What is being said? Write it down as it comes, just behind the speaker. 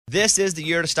This is the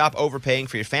year to stop overpaying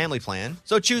for your family plan.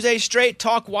 So choose a Straight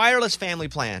Talk Wireless family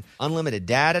plan. Unlimited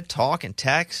data, talk, and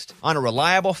text on a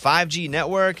reliable 5G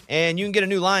network. And you can get a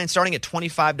new line starting at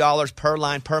 $25 per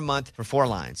line per month for 4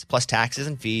 lines, plus taxes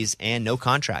and fees and no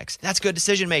contracts. That's good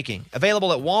decision making.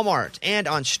 Available at Walmart and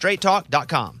on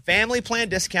straighttalk.com. Family plan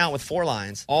discount with 4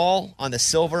 lines, all on the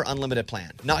Silver Unlimited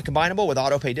plan. Not combinable with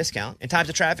auto pay discount. In times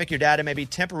of traffic, your data may be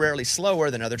temporarily slower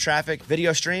than other traffic.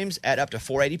 Video streams at up to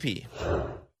 480p.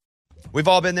 We've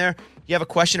all been there. You have a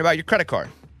question about your credit card.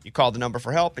 You call the number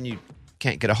for help and you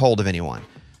can't get a hold of anyone.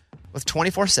 With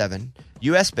 24/7,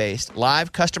 U.S.-based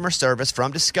live customer service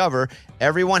from Discover,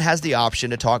 everyone has the option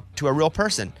to talk to a real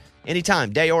person.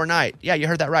 Anytime, day or night. Yeah, you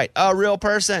heard that right. A real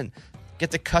person.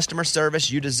 Get the customer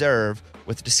service you deserve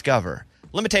with Discover.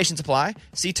 Limitations apply.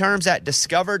 See terms at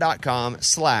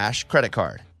discover.com/credit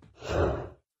card.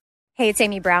 Hey, it's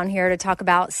Amy Brown here to talk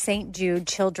about St. Jude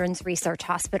Children's Research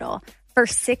Hospital. For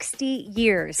 60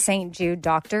 years, St. Jude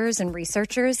doctors and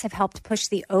researchers have helped push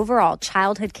the overall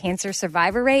childhood cancer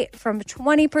survivor rate from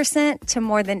 20% to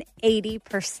more than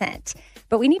 80%.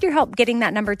 But we need your help getting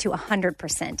that number to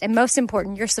 100%. And most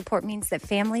important, your support means that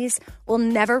families will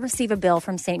never receive a bill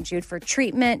from St. Jude for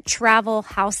treatment, travel,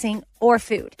 housing, or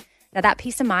food. Now, that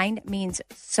peace of mind means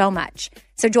so much.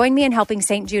 So join me in helping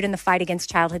St. Jude in the fight against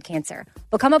childhood cancer.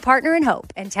 Become a partner in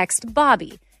hope and text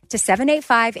Bobby to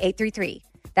 785-833.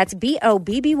 That's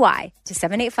BOBBY to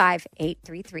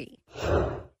 785-833.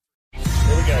 Here we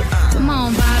go. Come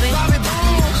on, Bobby.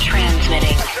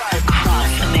 Transmitting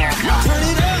across America. Turn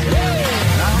it up.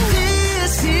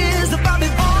 This is the Bobby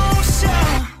Bones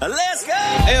Show. Let's go.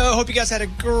 Hey, I hope you guys had a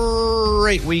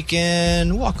great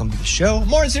weekend. Welcome to the show.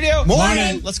 Morning, studio.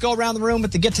 Morning. Let's go around the room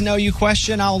with the get to know you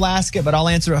question. I'll ask it, but I'll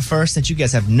answer it first since you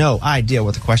guys have no idea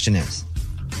what the question is.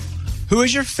 Who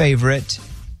is your favorite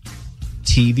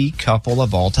TV couple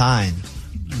of all time?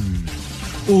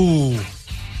 Ooh.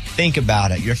 Think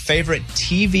about it. Your favorite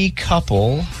TV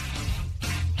couple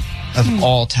of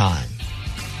all time.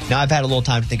 Now, I've had a little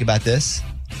time to think about this.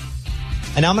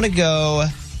 And I'm going to go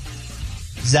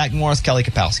Zach Morris, Kelly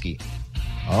Kapowski.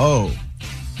 Oh.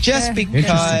 Just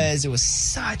because it was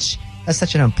such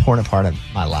an important part of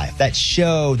my life. That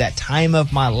show, that time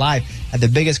of my life, I had the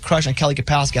biggest crush on Kelly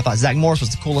Kapowski. I thought Zach Morris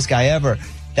was the coolest guy ever.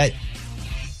 That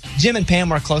Jim and Pam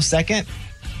were a close second.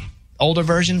 Older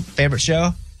version, favorite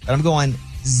show. But I'm going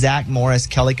Zach Morris,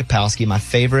 Kelly Kapowski, my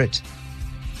favorite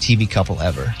TV couple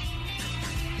ever.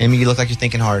 Amy, you look like you're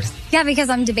thinking hard. Yeah, because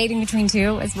I'm debating between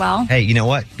 2 as well. Hey, you know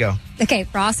what? Go. Okay,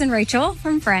 Ross and Rachel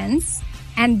from Friends.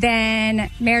 And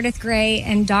then Meredith Grey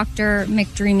and Dr.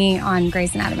 McDreamy on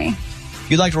Grey's Anatomy.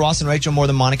 You liked Ross and Rachel more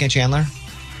than Monica and Chandler?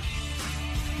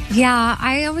 Yeah,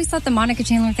 I always thought the Monica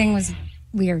Chandler thing was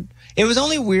weird. It was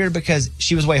only weird because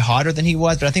she was way hotter than he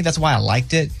was, but I think that's why I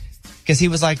liked it. Because he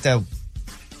was like the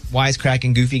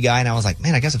wisecracking, goofy guy, and I was like,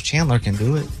 man, I guess if Chandler can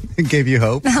do it. It gave you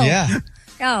hope. Oh. Yeah.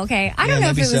 Oh, okay. I don't know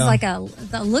if it was like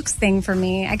the looks thing for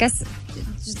me. I guess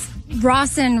just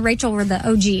Ross and Rachel were the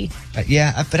OG.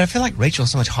 Yeah, but I feel like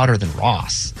Rachel's so much hotter than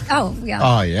Ross. Oh, yeah.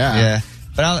 Oh, yeah.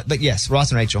 Yeah. But yes,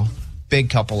 Ross and Rachel, big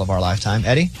couple of our lifetime.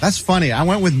 Eddie? That's funny. I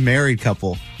went with married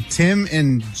couple. Tim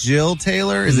and Jill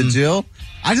Taylor. Is it Jill?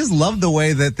 I just loved the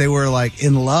way that they were like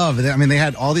in love. I mean, they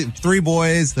had all the 3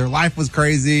 boys. Their life was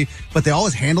crazy, but they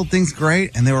always handled things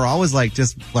great. And they were always like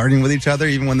just flirting with each other,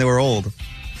 even when they were old.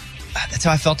 That's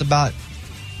how I felt about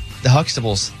the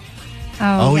Huxtables.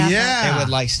 Oh yeah. They would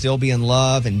like still be in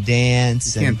love and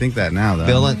dance. You can't think that now, though.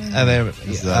 Bill and up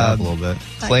a little bit.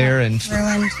 Claire and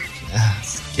ruined.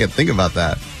 Can't think about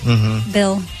that. Mm-hmm.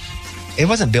 Bill. It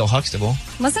wasn't Bill Huxtable.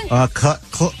 Wasn't?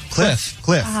 Cliff.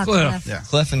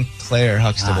 Cliff and Claire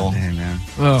Huxtable. Oh, man.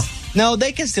 Oh. No,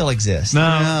 they can still exist.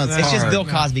 No, it's just Bill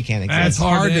Cosby can't exist. It's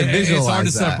hard to visualize. It's hard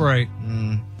to separate.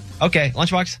 Okay,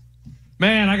 Lunchbox.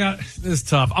 Man, this is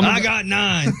tough. I got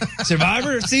 9.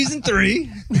 Survivor season 3.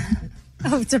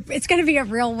 Oh, it's going to be a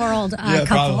real world couple.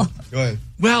 Probably. Go ahead.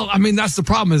 Well, I mean, that's the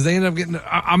problem is they end up getting.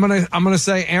 I'm gonna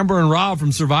say Amber and Rob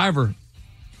from Survivor.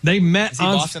 They met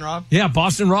on Boston Rob. Yeah,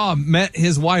 Boston Rob met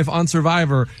his wife on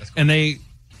Survivor, and they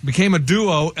became a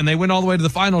duo, and they went all the way to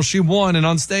the finals. She won, and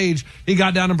on stage he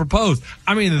got down and proposed.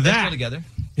 I mean, They're still together.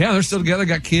 Yeah, they're still together.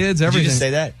 Got kids. Everything. Did you just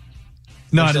say that?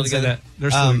 No, I didn't say that.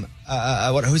 They're still.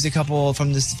 Who's the couple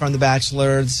from The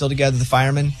Bachelor still together? The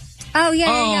fireman. Oh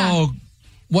yeah.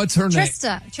 What's her name?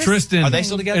 Tristan. Are they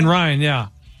still together? And Ryan, yeah.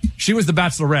 She was the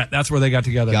Bachelorette. That's where they got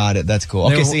together. Got it. That's cool.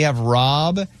 Okay, so you have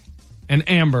Rob and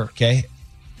Amber. Okay.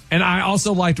 And I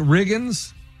also liked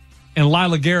Riggins and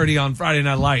Lila Garrity on Friday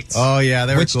Night Lights. Oh, yeah.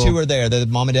 They were Which cool. 2 are there? The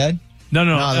mom and dad? No,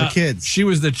 they're kids. She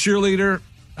was the cheerleader,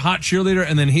 hot cheerleader,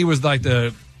 and then he was like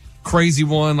the crazy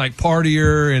one, like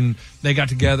partier, and they got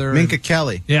together. Minka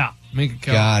Kelly. Yeah, Minka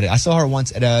Kelly. Got it. I saw her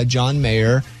once at a John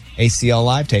Mayer ACL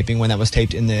live taping when that was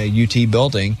taped in the UT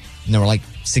building, and there were like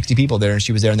 60 people there, and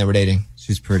she was there, and they were dating.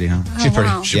 She's pretty, huh? She's pretty.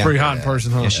 wow. She's pretty hot in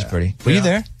person, huh? Yeah, she's pretty. Were you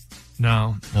there?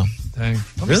 No. No. Dang.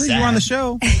 Really? You sad. were on the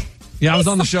show? Yeah, I was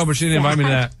on the show, but she didn't invite me to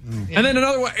that. And then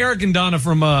another one, Eric and Donna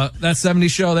from that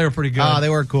 70s show. They were pretty good. They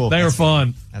were cool. They were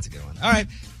fun. That's a good one. All right.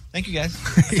 Thank you, guys.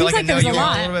 I feel like I know there's you a all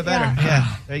lot. a little bit better.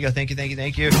 Yeah. There you go. Thank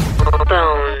you.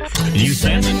 You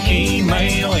send an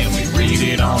email and we read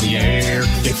it on the air.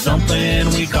 It's something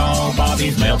we call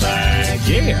Bobby's mailbag.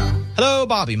 Yeah. Hello,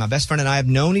 Bobby. My best friend and I have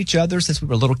known each other since we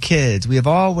were little kids. We have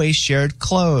always shared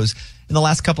clothes. In the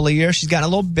last couple of years, she's gotten a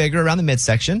little bigger around the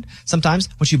midsection. Sometimes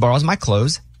when she borrows my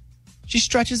clothes, she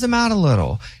stretches them out a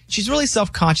little. She's really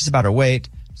self-conscious about her weight,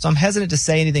 so I'm hesitant to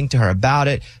say anything to her about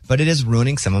it, but it is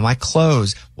ruining some of my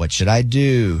clothes. What should I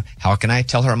do? How can I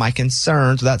tell her my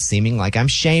concerns without seeming like I'm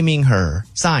shaming her?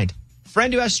 Signed,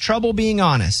 friend who has trouble being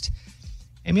honest.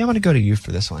 Amy, I'm going to go to you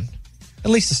for this one, at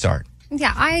least to start.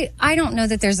 Yeah, I don't know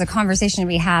that there's a conversation to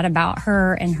be had about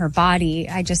her and her body.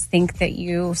 I just think that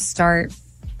you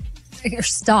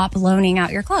stop loaning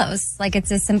out your clothes. Like,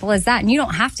 it's as simple as that. And you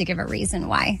don't have to give a reason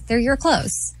why. They're your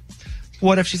clothes.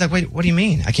 What if she's like, wait, what do you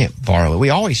mean? I can't borrow it. We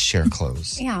always share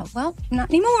clothes. Yeah, well, not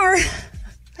anymore.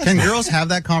 Can girls have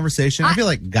that conversation? I feel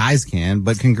like guys can,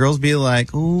 but can girls be like,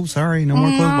 oh, sorry, no more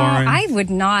clothes borrowing? I would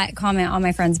not comment on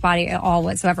my friend's body at all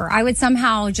whatsoever. I would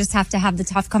somehow just have to have the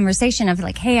tough conversation of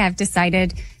like, hey, I've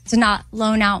decided to not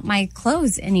loan out my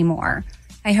clothes anymore.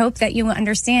 I hope that you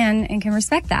understand and can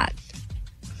respect that.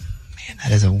 Man,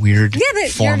 that is a weird Yeah, but you're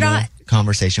formal not-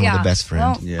 conversation with a best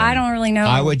friend. Well, I don't really know.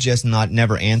 I would just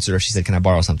never answer if she said, can I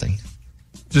borrow something?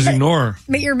 Just ignore her.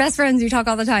 But your best friends, you talk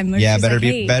all the time. Yeah, She's better like,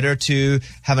 be hey. better to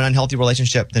have an unhealthy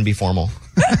relationship than be formal.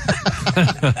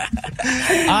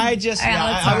 I that's would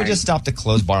hard. just stop the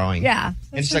clothes borrowing. Yeah.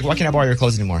 And she's like, why can't I borrow your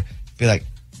clothes anymore? Be like,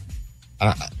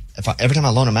 every time I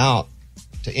loan them out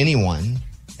to anyone,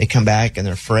 they come back and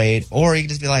they're afraid. Or you can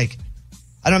just be like,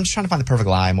 I'm just trying to find the perfect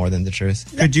lie more than the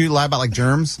truth. Could you lie about like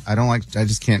germs? I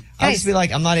just can't. I'll just be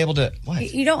like, I'm not able to.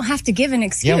 What? You don't have to give an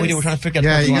excuse. Yeah, we do. We're trying to figure out the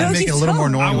Yeah, perfect you lie. gotta make it a little more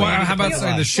normal. How about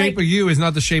say the shape of you is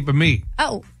not the shape of me?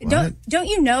 Oh, don't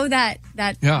you know that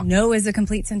Yeah. no is a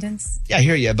complete sentence? Yeah, I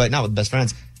hear you, but not with best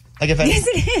friends. Like if I, Yes,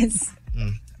 it is.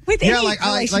 With Yeah, any like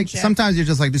relationship. sometimes you're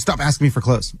just like, just stop asking me for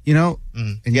clothes, you know?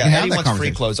 And you yeah, can have Eddie that wants free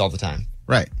conversation. clothes all the time.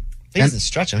 Right. He doesn't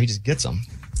stretch them; he just gets them.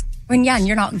 and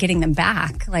you're not getting them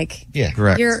back. Like, Yeah,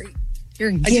 Correct. you're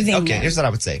giving okay, them. here's what I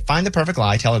would say: find the perfect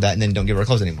lie, tell her that, and then don't give her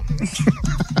clothes anymore.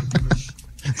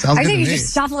 Sounds I good to think you me. just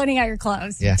stop loaning out your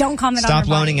clothes. Yeah. Don't comment on Stop her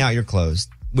body. loaning out your clothes.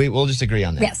 We'll just agree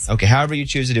on that. Yes. Okay. However you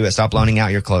choose to do it, stop loaning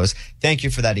out your clothes. Thank you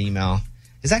for that email.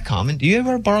 Is that common? Do you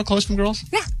ever borrow clothes from girls?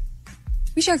 Yeah.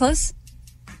 We share clothes.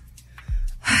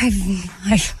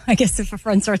 I guess if a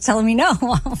friend starts telling me no,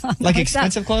 I'm Like that.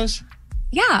 expensive clothes?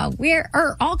 Yeah,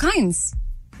 or all kinds.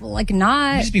 Like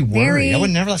not You just be worried. very. I would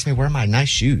never let somebody wear my nice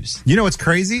shoes. You know what's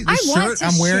crazy? I This want shirt to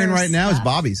I'm wearing share right now is stuff.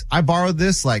 Bobby's. I borrowed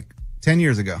this like 10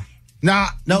 years ago. No,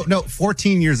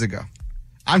 14 years ago.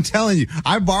 I'm telling you,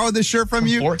 I borrowed this shirt from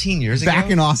you 14 years ago? back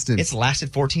in Austin. It's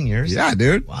lasted 14 years? Yeah,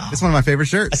 dude. Wow. It's one of my favorite I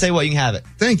shirts. say what, you can have it.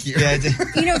 Thank you. Yeah,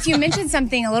 If you mentioned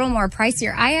something a little more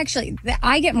pricier,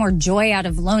 I get more joy out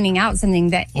of loaning out something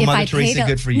that well, if Mother I Teresa, paid.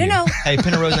 good for you. No. Hey,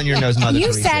 pin a rose on your nose, Mother You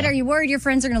Teresa. said, are you worried your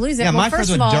friends are going to lose it? Yeah, well, my friends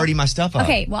first would of all, dirty my stuff up.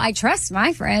 Okay, well, I trust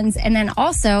my friends. And then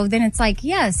also, then it's like,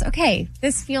 yes, okay,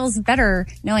 this feels better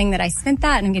knowing that I spent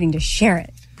that and I'm getting to share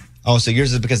it. Oh, so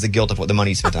yours is because of the guilt of what the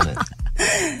money you spent on it.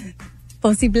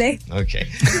 Possible. Okay.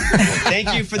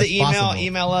 Thank you for the email. possible.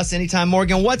 Email us anytime.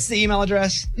 Morgan, what's the email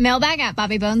address?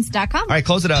 Mailbag@bobbybones.com. All right,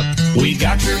 close it up. We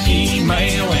got your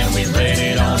email and we read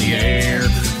it on the air.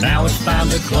 Now it's time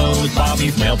to close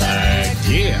Bobby's mailbag.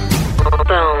 Yeah.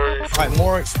 All right,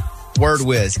 more word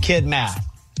whiz. Kid math.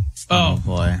 Oh,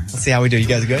 Boy. Let's see how we do. You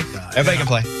guys good? Everybody can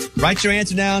play. Write your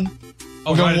answer down.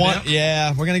 oh, We're write going it one. down? Yeah,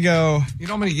 we're going to go. You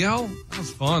don't want me to yell? That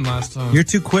was fun last time. You're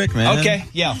too quick, man. Okay,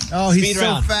 yeah. Oh, he's Speed so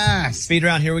round. fast. Speed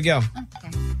round. Here we go.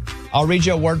 I'll read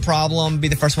you a word problem. Be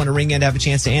the first one to ring in to have a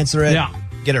chance to answer it. Yeah.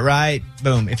 Get it right.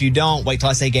 Boom. If you don't, wait till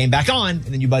I say game back on, and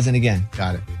then you buzz in again.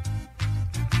 Got it.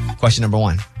 Question number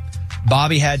 1.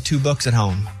 Bobby had 2 books at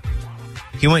home.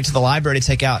 He went to the library to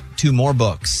take out 2 more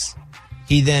books.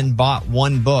 He then bought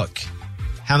 1 book.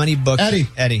 How many books?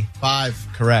 Eddie. 5.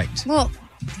 Correct. Well,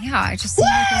 yeah, I just think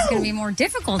it's going to be more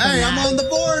difficult than Hey, that. I'm on the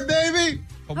board, baby.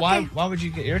 But why would you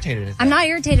get irritated at that? I'm not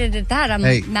irritated at that. I'm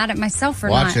Hey, mad at myself for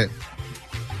Watch not. it.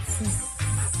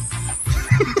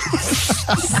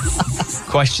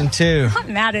 Question 2. I'm not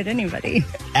mad at anybody.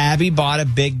 Abby bought a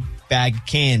big bag of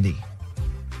candy.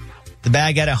 The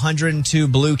bag had 102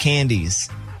 blue candies,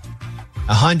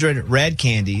 100 red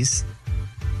candies,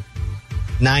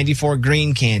 94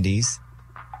 green candies.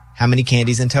 How many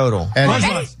candies in total?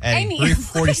 Lunchbox. Eddie.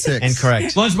 346.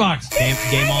 Incorrect. Lunchbox.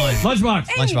 Game on. Lunchbox.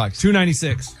 Lunchbox.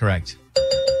 296. Correct.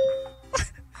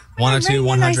 102,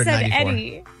 194.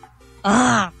 Eddie.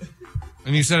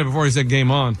 And you said it before he said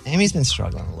game on. Amy's been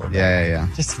struggling a little bit. Yeah.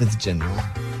 Just with general.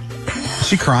 Is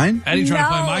she crying? Eddie trying to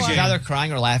play my No. She's game. either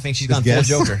crying or laughing. She's Just gone full guess.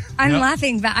 Joker. I'm Yep.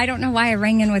 laughing, but I don't know why I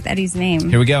rang in with Eddie's name.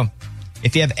 Here we go.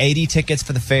 If you have 80 tickets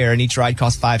for the fair and each ride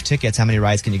costs 5 tickets, how many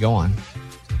rides can you go on?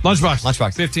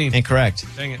 Lunchbox. 15. Incorrect.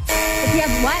 Dang it. If you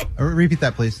have what? Repeat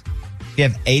that, please. If you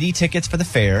have 80 tickets for the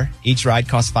fair, each ride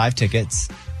costs 5 tickets,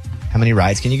 how many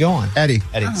rides can you go on? Eddie.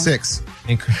 Eddie. 6.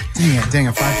 Incorrect. Dang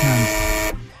it, 5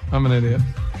 times. I'm an idiot.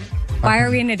 Why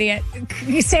are we an idiot?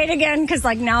 You say it again, because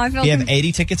now I feel. If you have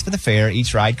 80 tickets for the fair,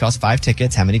 each ride costs 5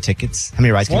 tickets, how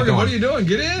many rides can Morgan, you go what on? are you doing?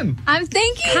 Get in. I'm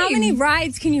thinking. How many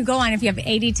rides can you go on if you have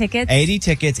 80 tickets? 80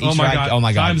 tickets, each Oh my ride. God. Oh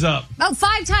my God. Time's up. Oh,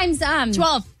 5 times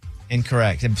 12.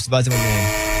 Incorrect. It's buzzing with your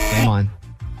name. Game on.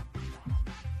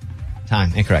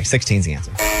 Time. Incorrect. 16's the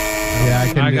answer. Yeah, I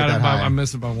couldn't I do it got that it. high. I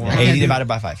missed it by one. 80 divided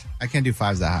by 5. I can't do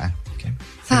 5s that high. Okay. Here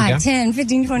we go. 5, 10,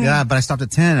 15, 20. Yeah, but I stopped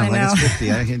at 10. I'm I like, know. it's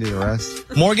 50. I can't do the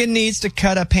rest. Morgan needs to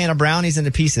cut a pan of brownies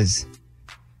into pieces.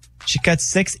 She cuts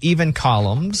 6 even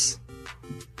columns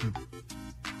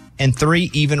and 3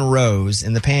 even rows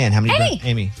in the pan. How many?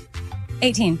 Amy.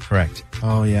 18. Correct.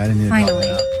 Oh, yeah, I didn't need to Finally.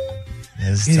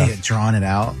 This is Idiot, tough. drawing it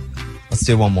out. Let's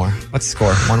do one more. What's the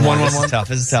score? 1-1. One, This one, is tough.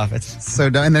 This is tough. It's So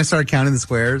done. And then I started counting the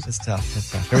squares. tough.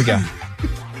 It's tough. Here we go.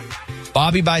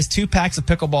 Bobby buys 2 packs of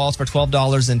pickleballs for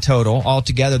 $12 in total.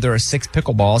 Altogether, there are 6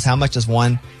 pickleballs. How much does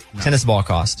one tennis ball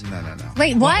cost? No.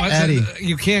 Wait, what? Eddie.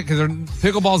 You can't because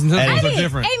pickleballs and tennis balls Amy, are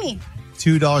different. Amy,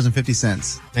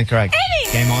 $2.50. Incorrect.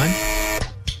 Amy! Game on.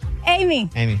 Amy.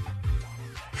 Amy.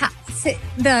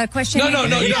 The question. No, You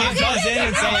no. can't buzz in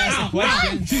and say ask a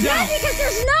question. She's No, out. because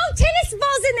there's no tennis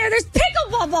balls in there. There's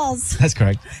pickleball balls. That's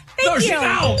correct. Thank No, you. she's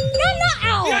out. No, I'm not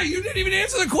out. Yeah, you didn't even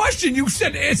answer the question. You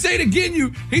said, say it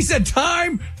again. He said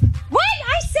time. What?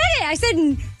 I said it. I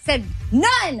said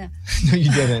none. No,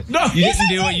 you didn't. No. You Yes,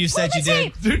 didn't I do what did. you said Pull you the did.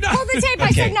 tape. Do not. Pull the tape.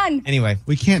 I said none. Anyway,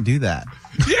 We can't do that.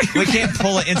 we can't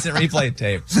pull an instant replay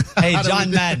tape. Hey,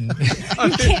 John Madden,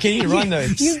 can you run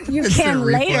those? You Instant can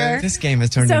replay. later. This game has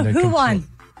turned So into who won?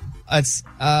 Let's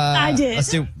I did. Let's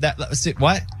do that. Let's do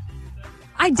what?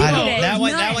 I did I don't, it. that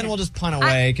one. None. That one we'll just punt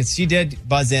away because she did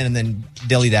buzz in and then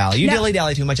dilly dally. You No. dilly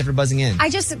dally too much after buzzing in.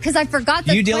 Because I forgot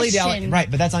the You dilly question. dally,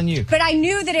 right? But that's on you. But I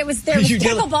knew that it was there was You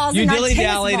pickleballs you and not dilly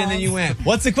tennis dallied and then you balls. went.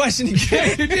 What's the question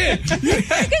again? You did. Because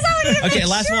I wanted to Okay, make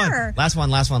last sure.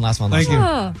 one. Last one. Thank you.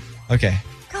 Oh, Okay,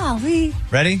 golly.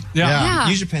 ready? Yeah.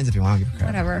 Use your pens if you want. I'll give you credit.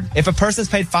 Whatever. If a person's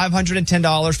paid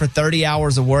 $510 for 30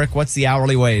 hours of work, what's the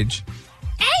hourly wage?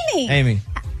 Amy. Amy.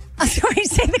 Oh, sorry,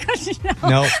 say the question.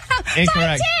 No.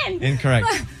 Incorrect. 5'10". Incorrect.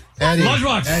 Eddie.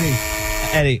 Lunchbox.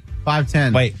 Eddie.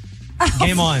 5'10. Wait.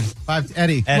 Game on.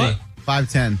 Eddie. Eddie.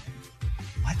 5'10.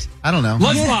 What? I don't know.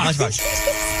 Lunchbox.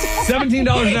 Lunchbox.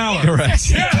 $17 an hour. Correct.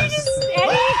 Yes.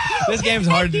 Eddie. This game's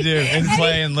hard to do and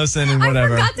play and listen and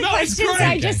whatever. I forgot the No, it's question, so great.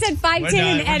 I just said 5'10", We're done.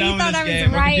 and We're Eddie done with thought this I was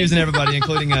game. We're right. confusing everybody,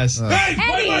 including us. Hey,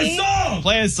 play my Eddie. song.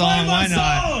 Play a song. Play my Why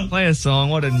not? song. Play a song.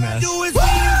 What a mess.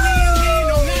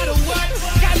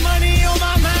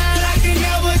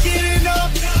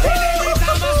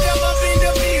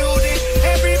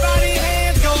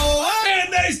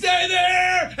 And they stay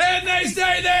there. And they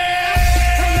stay there.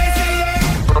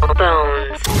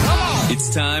 Bones.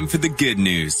 It's time for the good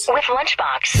news. With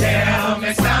Lunchbox.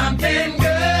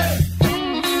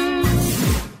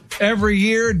 Every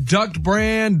year, Duct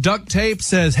Brand Duct Tape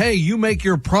says, hey, you make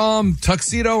your prom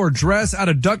tuxedo or dress out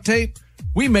of duct tape,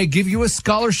 we may give you a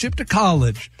scholarship to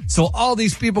college. So all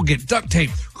these people get duct tape.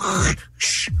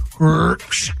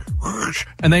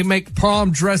 And they make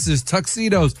prom dresses,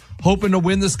 tuxedos, hoping to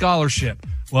win the scholarship.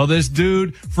 Well, this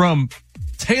dude from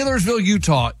Taylorsville,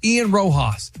 Utah, Ian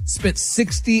Rojas, spent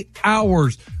 60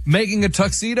 hours making a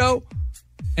tuxedo,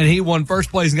 and he won first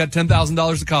place and got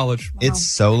 $10,000 to college. It's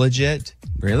so legit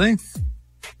Really?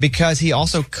 because he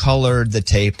also colored the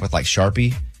tape with like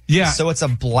Sharpie. Yeah. So it's a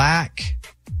black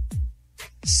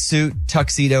suit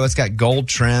tuxedo. It's got gold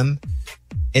trim.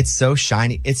 It's so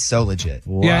shiny. It's so legit.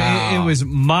 Yeah, it was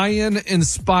Mayan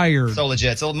inspired. So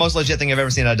legit. It's the most legit thing I've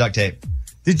ever seen out of duct tape.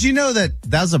 Did you know that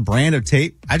was a brand of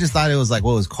tape? I just thought it was like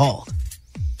what it was called.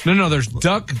 No, there's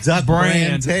Duck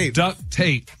Brand tape. Duct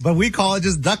tape. But we call it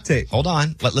just duct tape. Hold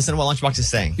on. Listen to what Lunchbox is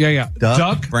saying. Yeah.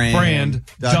 Duck Brand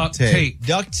Duct Duct tape. tape.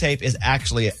 Duct tape is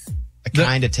actually a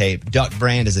kind of tape. Duck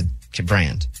Brand is a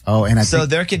brand. Oh, and I So think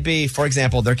there could be, for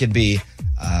example,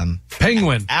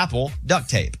 Penguin. Apple, duct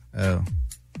tape. Oh.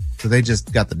 So they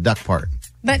just got the duck part.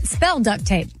 But spell duct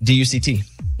tape. DUCT.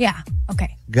 Yeah.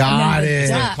 Okay. Got it.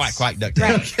 Duck. Quack, duct tape.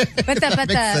 Right. But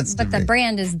the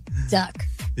brand is duck.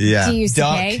 Yeah.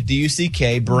 D-U-C-K. Duck,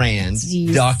 D-U-C-K, brand,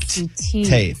 duct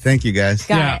tape. Thank you, guys.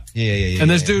 Got it. Yeah. And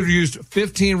this dude used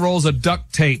 15 rolls of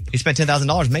duct tape. He spent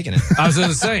 $10,000 making it. I was going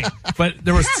to say, but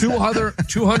there was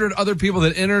 200 other people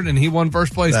that entered, and he won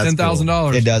first place, That's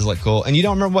 $10,000. It does look cool. And you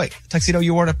don't remember what tuxedo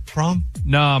you wore to prom?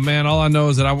 Nah, man. All I know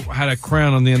is that I had a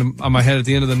crown on the end on my head at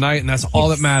the end of the night, and that's all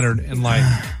that mattered in life.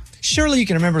 Surely you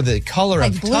can remember the color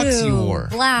Like of tux you blue, wore.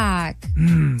 black,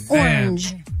 Man,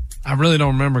 orange. I really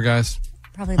don't remember, guys.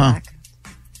 Probably black.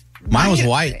 Mine was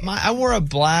white. I wore a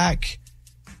black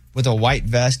with a white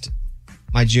vest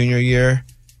my junior year,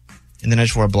 and then I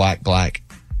just wore a black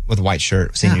with a white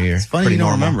shirt senior year. It's funny Pretty you don't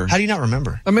normal. remember. How do you not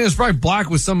remember? I mean, it's probably black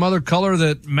with some other color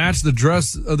that matched the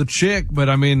dress of the chick, but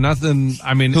I mean, nothing.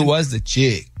 I mean, Who was the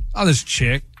chick? Oh, this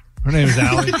chick. Her name is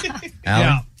Allie.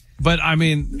 Yeah. But I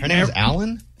mean, Her name is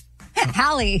Alan?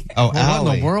 Hallie. Oh, what in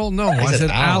Allie. the world? No, I I said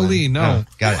said Alan. Ali. No,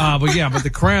 Oh, got it. but the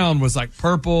crown was like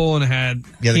purple and it had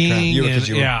Yeah, the crown. king. You were, and, 'cause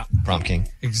you were yeah, prom king.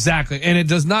 exactly. And it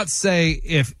does not say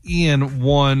if Ian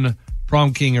won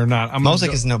prom king or not. Mostly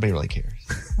because nobody really cares.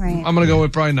 Right. I'm gonna go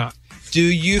with probably not. Do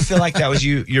you feel like that was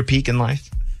your peak in life?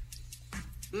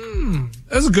 It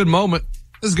was a good moment.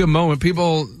 It was a good moment.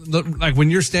 People like when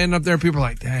you're standing up there, people are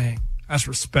like, "Dang, that's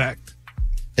respect."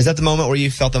 Is that the moment where you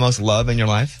felt the most love in your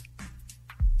life?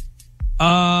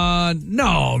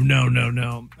 No.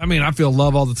 I mean, I feel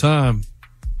love all the time.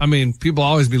 I mean, people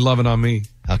always be loving on me.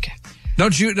 Okay.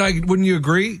 Don't you? Like, wouldn't you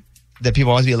agree? That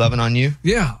people always be loving on you?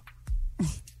 Yeah.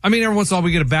 I mean, every once in a while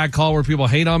we get a bad call where people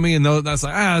hate on me, and that's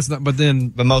like, that's not. But then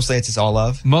But mostly it's just all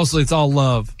love? mostly it's all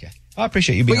love. Okay. I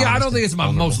appreciate you being But yeah, I honest don't think and it's my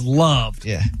vulnerable. most loved.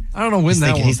 Yeah. I don't know when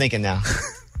He's thinking now.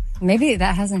 Maybe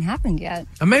that hasn't happened yet.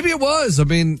 And maybe it was. I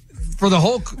mean, for the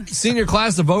whole senior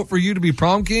class to vote for you to be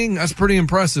prom king, that's pretty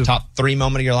impressive. Top 3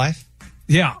 moment of your life?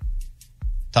 Yeah.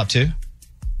 Top 2?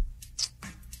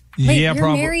 Wait, yeah, you're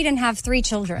probably. married and have 3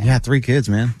 children. Yeah, 3 kids,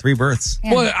 man. 3 births.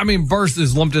 Yeah. Well, I mean, birth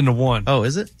is lumped into one. Oh,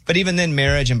 is it? But even then,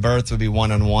 marriage and birth would be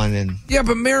one-on-one. And Yeah,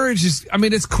 but marriage is, I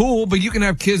mean, it's cool, but you can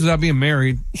have kids without being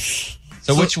married.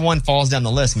 so which one falls down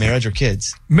the list, marriage or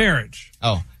kids? Marriage.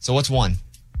 Oh, so what's 1?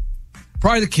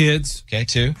 Probably the kids. Okay,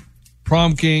 2,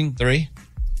 Prom king. 3?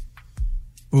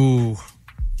 Ooh.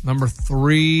 Number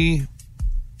 3.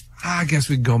 I guess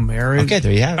we'd go marriage. Okay,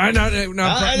 there you have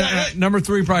it. Number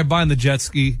 3, probably buying the jet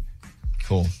ski.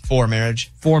 Cool. 4,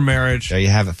 marriage. 4, marriage. There you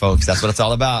have it, folks. That's what it's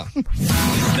all about.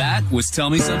 That was Tell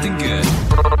Me Something Good.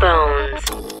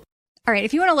 All right,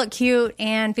 if you want to look cute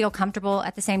and feel comfortable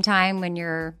at the same time when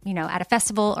you're, at a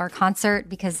festival or concert,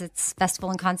 because it's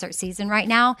festival and concert season right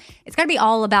now, it's got to be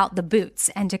all about the boots.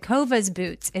 And Takova's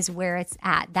Boots is where it's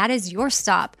at. That is your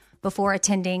stop before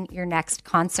attending your next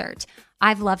concert.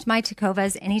 I've loved my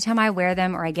Takovas. Anytime I wear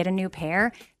them or I get a new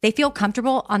pair, they feel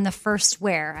comfortable on the first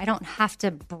wear. I don't have to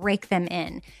break them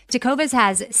in. Takovas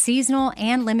has seasonal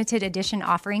and limited edition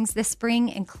offerings this spring,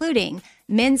 including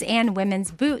men's and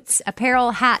women's boots, apparel,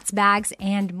 hats, bags,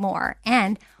 and more.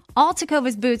 And all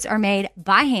Takova's boots are made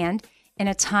by hand in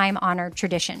a time-honored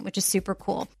tradition, which is super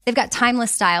cool. They've got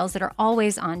timeless styles that are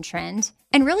always on trend.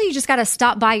 And really, you just got to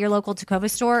stop by your local Takova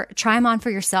store, try them on for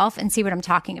yourself, and see what I'm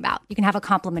talking about. You can have a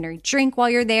complimentary drink while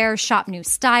you're there, shop new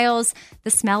styles.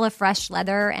 The smell of fresh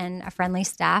leather and a friendly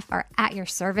staff are at your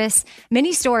service.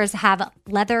 Many stores have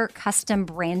leather custom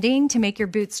branding to make your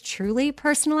boots truly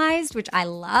personalized, which I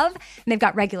love. And they've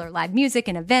got regular live music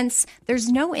and events. There's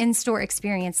no in-store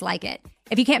experience like it.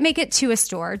 If you can't make it to a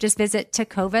store, just visit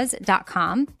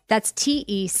tecovas.com. That's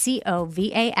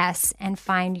TECOVAS and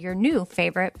find your new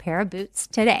favorite pair of boots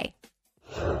today.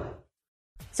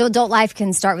 So adult life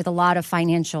can start with a lot of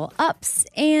financial ups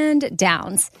and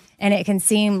downs, and it can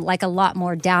seem like a lot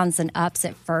more downs than ups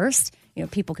at first.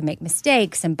 People can make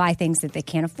mistakes and buy things that they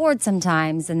can't afford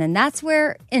sometimes, and then that's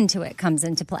where Intuit comes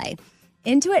into play.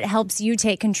 Intuit helps you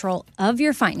take control of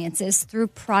your finances through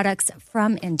products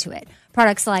from Intuit.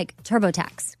 Products like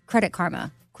TurboTax, Credit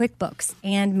Karma, QuickBooks,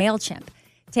 and MailChimp.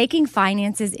 Taking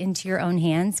finances into your own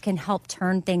hands can help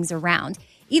turn things around,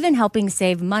 even helping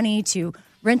save money to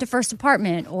rent a first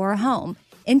apartment or a home.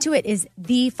 Intuit is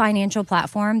the financial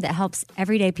platform that helps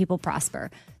everyday people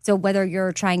prosper. So whether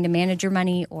you're trying to manage your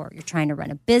money or you're trying to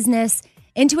run a business,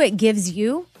 Intuit gives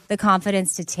you the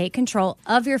confidence to take control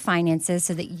of your finances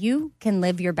so that you can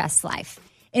live your best life.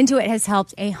 Intuit has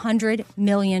helped 100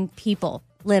 million people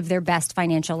live their best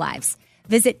financial lives.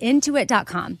 Visit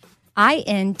Intuit.com,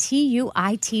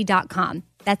 Intuit.com.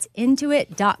 That's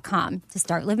Intuit.com to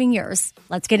start living yours.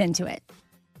 Let's get into it.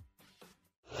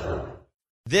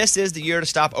 This is the year to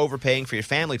stop overpaying for your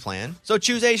family plan. So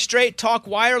choose a Straight Talk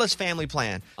Wireless family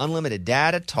plan. Unlimited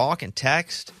data, talk, and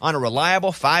text on a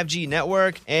reliable 5G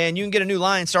network. And you can get a new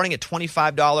line starting at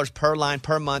 $25 per line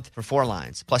per month for 4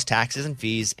 lines, plus taxes and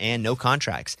fees and no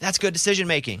contracts. That's good decision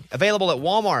making. Available at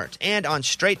Walmart and on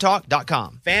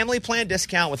straighttalk.com. Family plan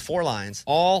discount with 4 lines,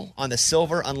 all on the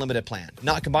Silver Unlimited plan.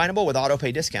 Not combinable with auto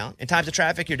pay discount. In times of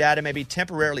traffic, your data may be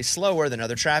temporarily slower than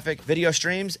other traffic. Video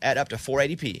streams at up to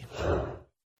 480p.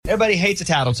 Everybody hates a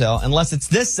tattletale unless it's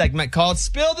this segment called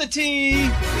Spill the Tea.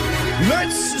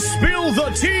 Let's spill the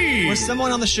tea. Where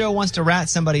someone on the show wants to rat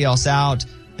somebody else out,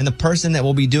 and the person that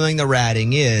will be doing the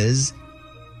ratting is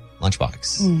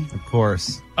Lunchbox. Of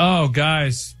course. Oh,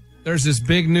 guys, there's this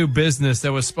big new business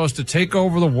that was supposed to take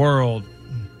over the world.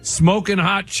 Smoking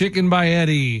Hot Chicken by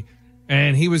Eddie.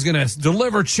 And he was going to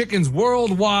deliver chickens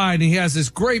worldwide. And he has this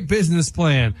great business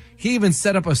plan. He even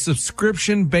set up a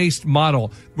subscription-based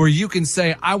model where you can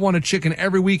say, I want a chicken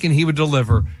every week, and he would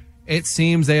deliver. It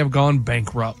seems they have gone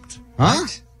bankrupt. Huh?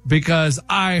 Because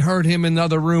I heard him in the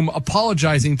other room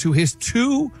apologizing to his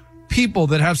 2 people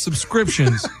that have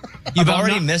subscriptions. You've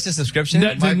already missed a subscription?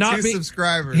 My 2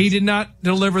 subscribers. He did not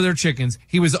deliver their chickens.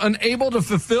 He was unable to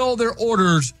fulfill their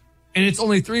orders, and it's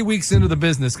only 3 weeks into the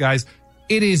business, guys.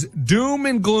 It is doom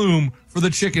and gloom for the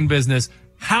chicken business.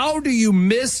 How do you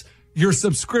miss your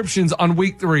subscriptions on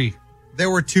week 3? There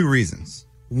were 2 reasons.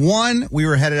 One, we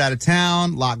were headed out of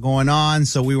town, a lot going on,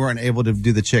 so we weren't able to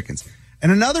do the chickens.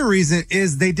 And another reason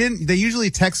is they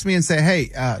usually text me and say,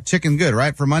 hey, chicken good,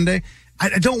 right? For Monday.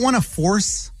 I don't want to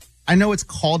force. I know it's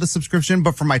called a subscription,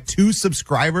 but for my 2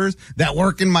 subscribers that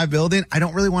work in my building, I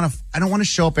don't want to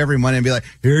show up every Monday and be like,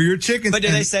 here are your chickens. But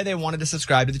did they say they wanted to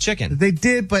subscribe to the chicken? They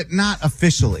did, but not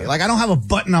officially. Like, I don't have a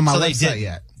button on my website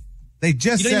yet. They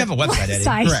just You don't even have a website,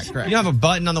 Eddie. Correct. You don't have a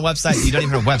button on the website. You don't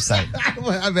even have a website. I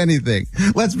don't have anything.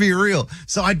 Let's be real.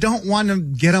 So I don't want to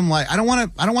get them I don't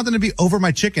want them to be over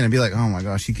my chicken and be like, oh my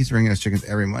gosh, he keeps bringing us chickens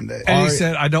every Monday. And he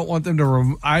said, I don't want them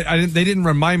to, they didn't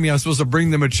remind me I was supposed to bring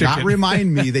them a chicken. Not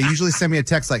remind me. They usually send me a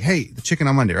text like, hey, the chicken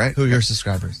on Monday, right? Who are your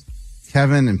subscribers?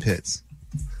 Kevin and Pitts.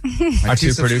 Our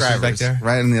 2 producers back there?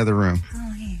 Right in the other room.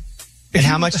 And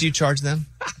how much do you charge them?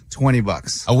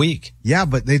 $20 a week. Yeah,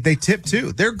 but they tip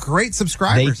too. They're great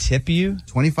subscribers. They tip you?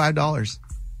 $25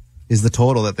 is the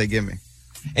total that they give me.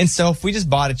 And so if we just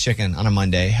bought a chicken on a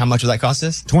Monday, how much would that cost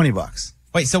us? $20.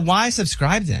 Wait, so why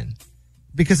subscribe then?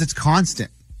 Because it's constant.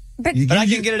 But I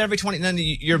can get it every 20. Then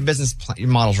your business plan, your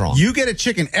model's wrong. You get a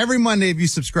chicken every Monday if you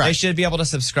subscribe. They should be able to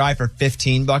subscribe for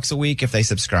 $15 a week if they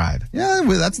subscribe. Yeah,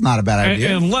 well, that's not a bad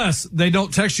idea. Unless they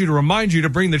don't text you to remind you to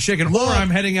bring the chicken, or I'm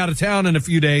heading out of town in a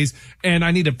few days and I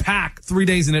need to pack 3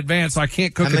 days in advance so I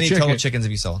can't cook a chicken. How many total chickens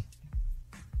have you sold?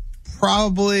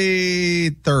 Probably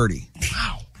 30.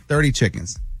 Wow. 30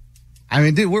 chickens. I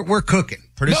mean, dude, we're cooking.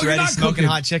 Producer Eddie smoking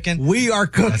hot chicken. We are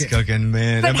cooking. That's cooking,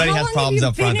 man. But Everybody has problems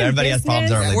up front there. Everybody has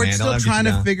problems early, We're man. still trying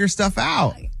to figure stuff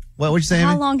out. What'd you say,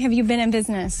 How Amy? long have you been in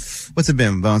business? What's it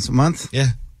been, Bones? A month? Yeah.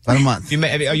 About a month. Are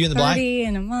you in the black? 30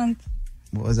 in a month.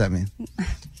 What does that mean?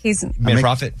 He's Made a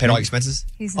profit? Paid all expenses?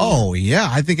 Oh, yeah.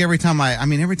 I think every time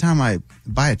I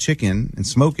buy a chicken and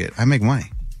smoke it, I make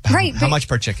money. right. How much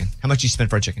per chicken? How much do you spend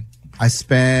for a chicken? I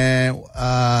spent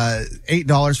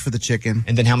 $8 for the chicken.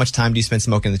 And then how much time do you spend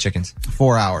smoking the chickens?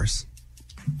 4 hours.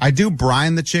 I do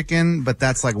brine the chicken, but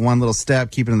that's like one little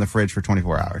step. Keep it in the fridge for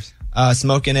 24 hours.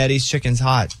 Smoking Eddie's chicken's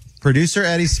hot. Producer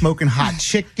Eddie's smoking hot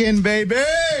chicken, baby.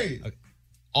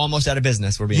 Almost out of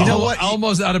business. We're being You know what?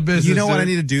 Almost out of business. You know what I dude.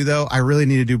 need to do, though? I really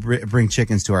need to bring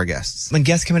chickens to our guests. When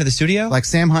guests come into the studio? Like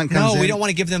Sam Hunt comes in. No, we don't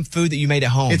want to give them food that you made at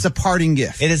home. It's a parting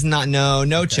gift. It is not.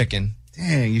 No chicken.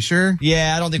 Dang, you sure?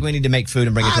 Yeah, I don't think we need to make food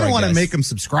and bring it to I our don't want to guests. make them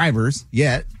subscribers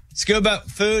yet. Scuba,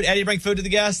 food. Eddie, bring food to the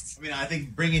guests? I mean, I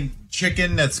think bringing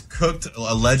chicken that's cooked,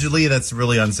 allegedly, that's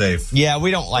really unsafe. Yeah,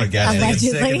 we don't like that. If they get sick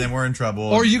Allegedly. and then we're in trouble.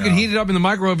 Or you can heat it up in the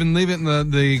microwave and leave it in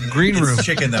the green room. It's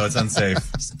chicken, though. It's unsafe.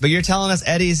 But you're telling us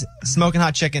Eddie's smoking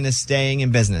hot chicken is staying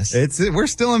in business. We're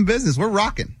still in business. We're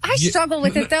rocking. I struggle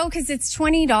with it though because it's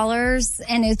 $20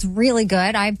 and it's really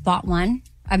good. I bought one.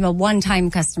 I'm a one-time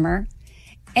customer.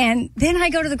 And then I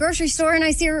go to the grocery store and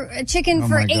I see a chicken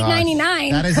for my gosh.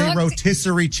 $8.99. That is a cooked.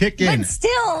 rotisserie chicken. But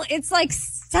still, it's like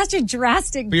such a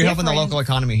drastic But you're helping the difference. local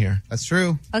economy here. That's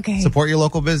true. Okay. Support your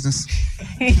local business.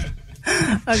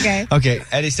 Okay. Okay,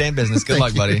 Eddie, stay in business. Good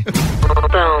luck, buddy.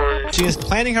 She is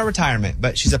planning her retirement,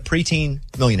 but she's a preteen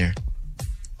millionaire.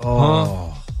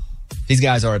 Oh. These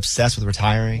guys are obsessed with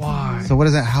retiring. Why? So what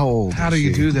is that? How old? How do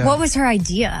you do that? What was her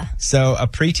idea? So a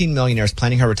preteen millionaire is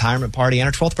planning her retirement party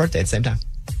and her 12th birthday at the same time.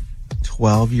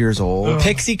 12 years old.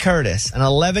 Pixie Curtis, an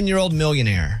 11-year-old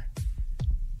millionaire.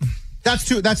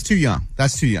 That's too young.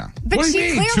 That's too young. But What do she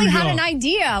you mean, clearly too had young? an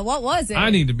idea. What was it? I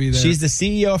need to be there. She's the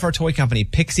CEO of her toy company,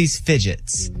 Pixie's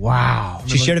Fidgets. Wow.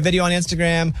 She shared a video on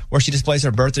Instagram where she displays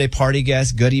her birthday party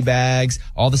guests, goodie bags,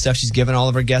 all the stuff she's given all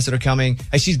of her guests that are coming.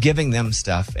 Hey, she's giving them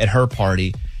stuff at her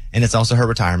party, and it's also her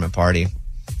retirement party.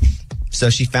 So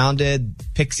she founded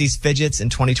Pixie's Fidgets in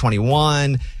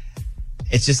 2021.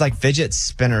 It's just like fidget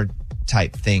spinner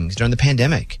type things during the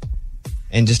pandemic,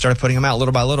 and just started putting them out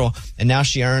little by little. And now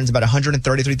she earns about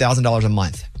 $133,000 a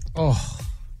month. Oh,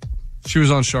 she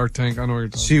was on Shark Tank. I know what you're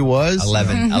talking. She was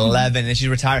 11, and she's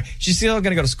retired. She's still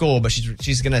going to go to school, but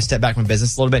she's going to step back from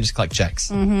business a little bit and just collect checks.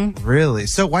 Really?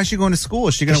 So why is she going to school?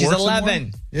 Is she going to She's work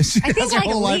 11. Yeah, she I think has her like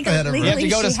whole life ahead of her. You have to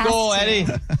go to She has school, to. Eddie.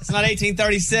 It's not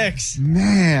 1836.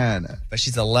 Man. But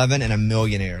she's 11 and a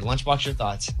millionaire. Lunchbox, your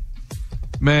thoughts?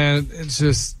 Man, it's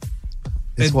just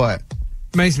It's what?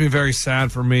 makes me very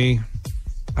sad for me.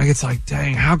 Like, it's like,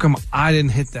 dang, how come I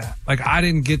didn't hit that? Like, I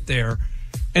didn't get there.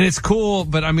 And it's cool,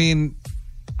 but I mean,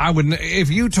 if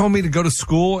you told me to go to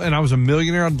school and I was a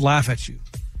millionaire, I'd laugh at you.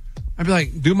 I'd be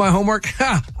like, do my homework?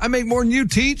 Ha, I make more than you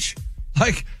teach.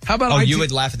 Like, how about you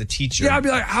would laugh at the teacher. Yeah, I'd be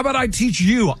like, how about I teach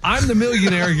you? I'm the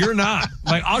millionaire, you're not.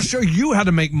 Like, I'll show you how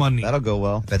to make money. That'll go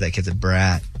well. Bet that kid's a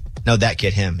brat. No, that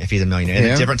kid, him, if he's a millionaire. In a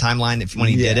Him? different timeline when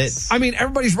he did it. I mean,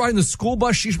 everybody's riding the school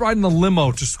bus. She's riding the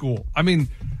limo to school. I mean,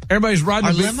 everybody's riding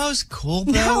Are the big- limos cool,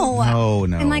 though?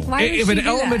 No. And like, why would If she an do that?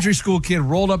 elementary school kid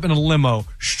rolled up in a limo,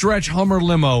 stretch Hummer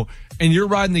limo, and you're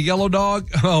riding the yellow dog,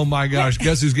 oh my gosh,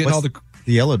 guess who's getting all the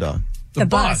yellow dog? the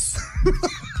bus?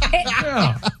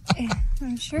 Yeah.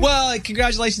 I'm sure. Well,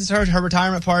 congratulations to her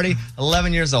retirement party.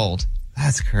 11 years old.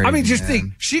 That's crazy. I mean, just man.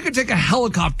 think, she could take a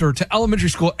helicopter to elementary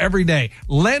school every day,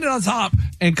 land it on top,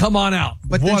 and come on out.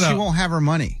 But then What she a- won't have her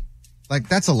money. Like,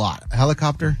 that's a lot. A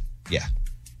helicopter? Yeah.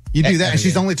 You do that, and Every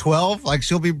she's day. only 12? Like,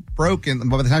 she'll be broken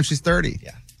by the time she's 30.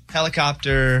 Yeah.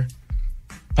 Helicopter,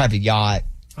 probably a yacht.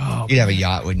 Oh, You'd have a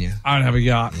yacht, wouldn't you? I'd have a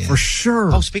yacht for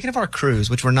sure. Oh, speaking of our cruise,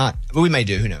 which we're not, but we may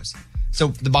do, who knows? So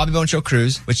the Bobby Bone Show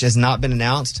cruise, which has not been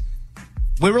announced,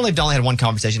 we really only had one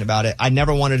conversation about it. I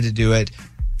never wanted to do it.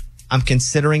 I'm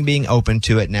considering being open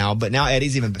to it now, but now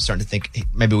Eddie's even starting to think hey,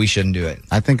 maybe we shouldn't do it.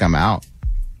 I think I'm out.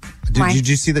 Why? Did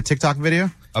you see the TikTok video?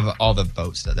 Of all the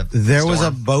boats. There was a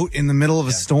boat in the middle of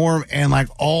a storm, and like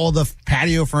all the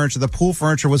patio furniture, the pool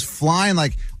furniture was flying,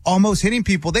 like almost hitting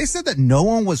people. They said that no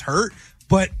one was hurt,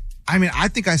 but I mean, I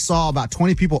think I saw about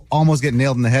 20 people almost get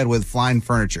nailed in the head with flying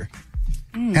furniture.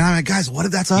 And I'm like, guys, what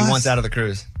if that's us? He wants out of the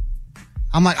cruise.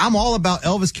 I'm like, I'm all about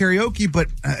Elvis karaoke, but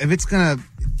if it's gonna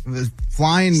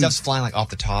flying, Stuff's flying like off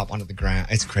the top onto the ground.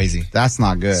 It's crazy. that's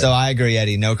not good. So I agree,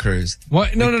 Eddie. No cruise.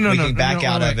 What? No. We can back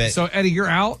out wait. of it. So, Eddie, you're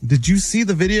out? did you see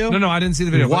the video? No, I didn't see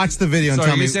the video. Watch the video and so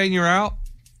tell are you me. saying you're out?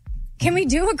 Can we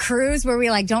do a cruise where we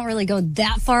like don't really go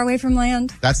that far away from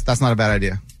land? That's not a bad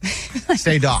idea.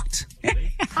 Stay docked.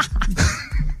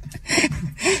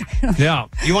 Yeah.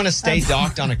 You want to stay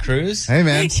docked on a cruise? Hey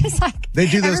man, Just like They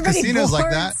do those everybody casinos like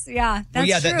boards. that. Yeah, that's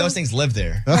Well, true. those things live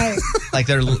there. Right. Like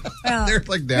they're Yeah. they're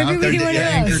like down. Maybe we They're do one of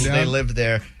anchored those. down. they lived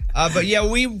there. But yeah,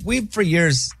 we for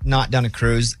years not done a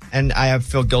cruise, and I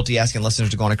feel guilty asking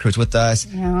listeners to go on a cruise with us.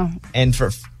 Yeah. And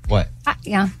for what?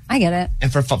 Yeah, I get it.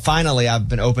 And for finally, I've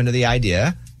been open to the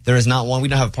idea. There is not one. We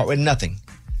don't have a part. We had nothing.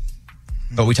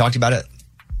 But we talked about it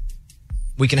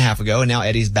a week and a half ago, and now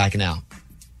Eddie's backing out.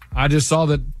 I just saw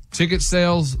that ticket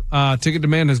sales, ticket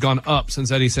demand has gone up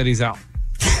since Eddie said he's out.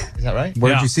 Is that right?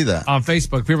 Where Yeah. did you see that? On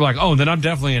Facebook. People are like, oh, then I'm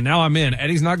definitely in. Now I'm in.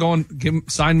 Eddie's not going.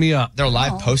 Sign me up. They're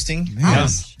live posting.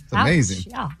 Yes. It's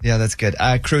amazing. Ouch. Yeah. Yeah, that's good.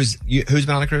 Cruise. Who's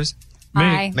been on a cruise?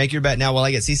 I, Make your bet now. Will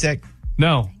I get seasick?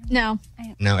 No. No.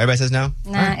 No. Everybody says no.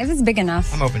 nah, it was big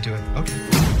enough. I'm open to it. Okay.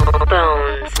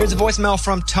 Here's a voicemail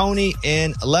from Tony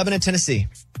in Lebanon, Tennessee.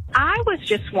 I was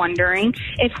just wondering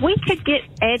if we could get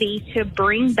Eddie to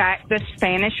bring back the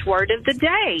Spanish word of the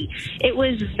day. It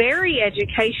was very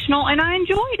educational, and I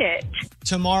enjoyed it.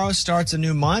 Tomorrow starts a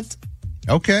new month.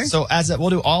 Okay. So we'll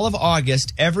do all of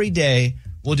August. Every day,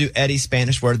 we'll do Eddie's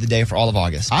Spanish word of the day for all of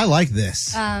August. I like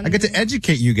this. I get to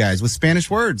educate you guys with Spanish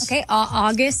words. Okay,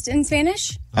 August in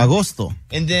Spanish? Agosto.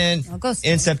 And then Agosto.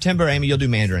 in September, Amy, you'll do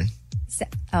Mandarin.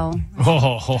 Oh.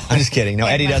 I'm just kidding. No,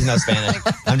 Eddie doesn't know Spanish.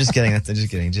 I'm just kidding. I'm just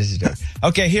kidding. Just joking.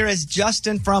 Okay, here is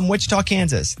Justin from Wichita,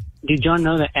 Kansas. Did y'all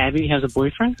know that Abby has a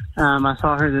boyfriend? I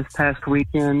saw her this past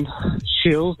weekend,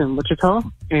 Shields in Wichita,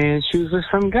 and she was with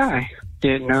some guy.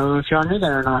 Didn't know if y'all knew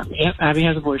that or not. Yep, Abby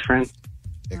has a boyfriend.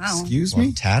 Excuse Well,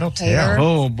 me? tattletale.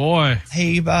 Oh, boy.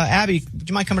 Hey, Abby, would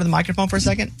you mind coming to the microphone for a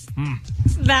second?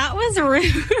 That was rude.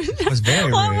 That was very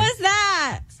rude. What was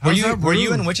that? Were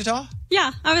you in Wichita?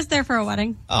 Yeah, I was there for a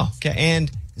wedding. Oh, okay. And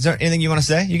is there anything you want to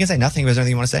say? You can say nothing, but is there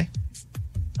anything you want to say?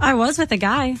 I was with a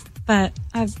guy, but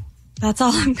that's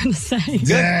all I'm going to say. Good.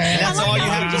 That's all you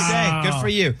have to say. Good for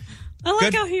you. I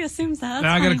like how he assumes that.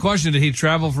 Now I got a question. Did he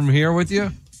travel from here with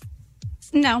you?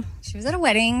 No. She was at a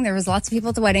wedding. There was lots of people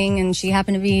at the wedding, and she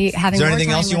happened to be having Is there more anything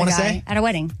time else you with want a to guy say? at a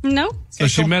wedding. No. So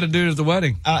she met a dude at the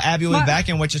wedding. Abby will be back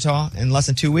in Wichita in less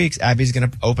than 2 weeks. Abby's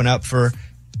going to open up for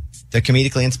the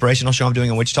comedically inspirational show I'm doing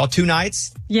in Wichita. 2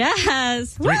 nights.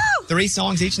 Yes. Woo! 3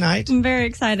 songs each night. I'm very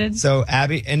excited. So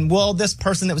Abby, and will this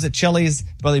person that was at Chili's,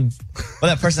 will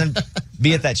that person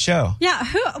be at that show? Yeah.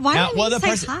 Why Now, didn't will you the say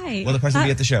person- hi? will the person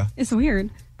be at the show? It's weird.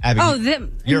 Abby, Oh,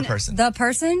 your person. The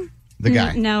person? The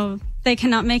guy. No, they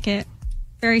cannot make it.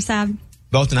 Very sad.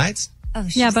 Both nights? Oh,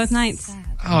 she's Yeah, both nights. sad.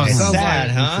 Oh, it It's sounds sad,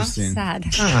 like, huh? Interesting. Sad.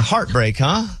 Heartbreak,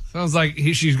 huh? sounds like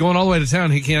she's going all the way to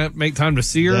town. He can't make time to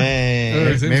see her. Dang.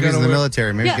 Seems Maybe he's kinda in the weird.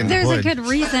 military. Maybe he's Yeah, getting there's a deployed.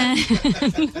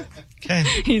 good reason. Okay.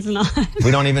 He's not. We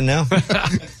don't even know.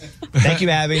 Thank you,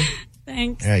 Abby.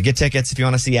 Thanks. All right, get tickets if you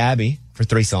want to see Abby for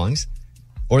 3 songs.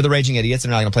 Or the Raging Idiots.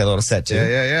 They're not going to play a little set, too.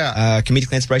 Yeah.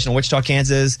 Comedically inspirational, Wichita,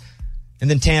 Kansas, and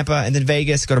then Tampa, and then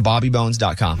Vegas. Go to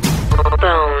bobbybones.com.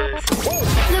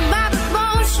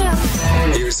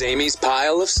 Here's Amy's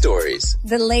pile of stories.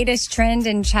 The latest trend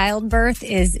in childbirth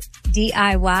is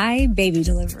DIY baby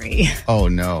delivery. Oh,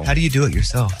 no. How do you do it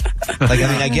yourself? I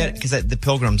get it because the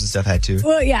Pilgrims and stuff had to.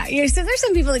 Well, yeah. So there's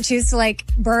some people that choose to like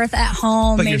birth at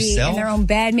home, But maybe yourself? in their own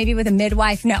bed, maybe with a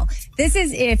midwife. No, this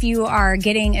is if you are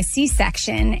getting a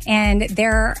C-section and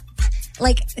they're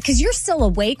because you're still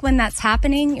awake when that's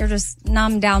happening. You're just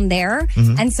numb down there.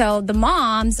 Mm-hmm. And so the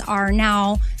moms are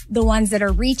now the ones that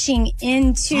are reaching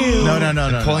into.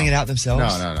 No. Pulling it out themselves?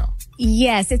 No.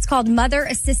 Yes, it's called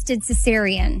mother-assisted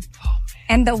cesarean.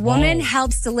 And the woman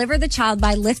helps deliver the child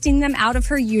by lifting them out of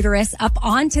her uterus up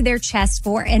onto their chest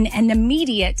for an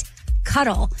immediate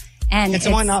cuddle. And Can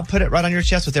someone not put it right on your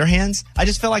chest with their hands? I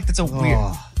just feel like that's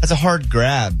a hard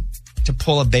grab to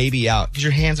pull a baby out because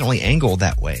your hands are only angled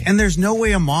that way. And there's no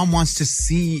way a mom wants to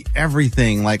see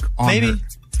everything on Maybe. her.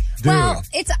 Dude. well,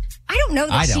 I don't know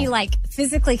that she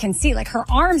physically can see. Like her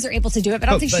arms are able to do it, but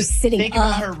I don't think she's sitting think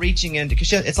up. about her reaching in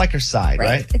because it's like her side,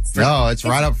 right? It's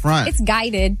right up front. It's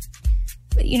guided.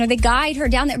 But, they guide her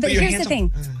down there. But your here's the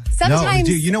hands thing. Sometimes,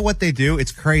 No, dude, you know what they do?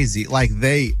 It's crazy. Like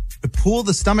they pull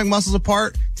the stomach muscles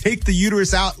apart, take the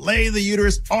uterus out, lay the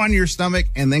uterus on your stomach,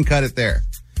 and then cut it there.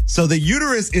 So the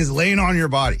uterus is laying on your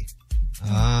body.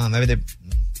 Maybe they.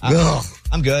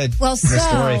 I'm good. Well, For the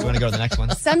story, if so you want to go to the next one.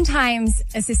 sometimes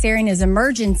a cesarean is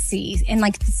emergency and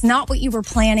it's not what you were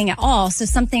planning at all. So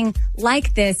something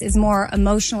like this is more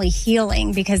emotionally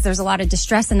healing because there's a lot of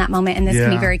distress in that moment and this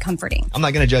can be very comforting. I'm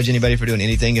not going to judge anybody for doing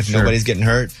anything if nobody's getting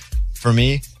hurt. For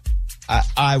me,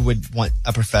 I would want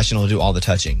a professional to do all the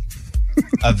touching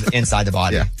of inside the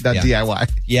body. DIY.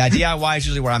 Yeah, DIY is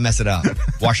usually where I mess it up.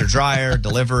 Washer, dryer,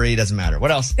 delivery, doesn't matter.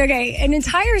 What else? Okay, an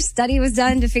entire study was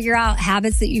done to figure out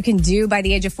habits that you can do by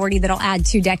the age of 40 that'll add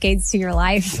 2 decades to your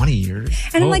life. 20 years.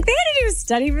 And I'm like, they had to do a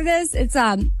study for this. It's,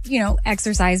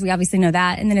 exercise. We obviously know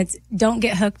that. And then it's don't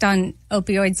get hooked on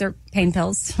opioids or pain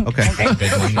pills.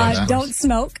 Okay. Don't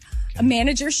smoke.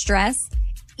 Manage your stress.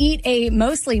 Eat a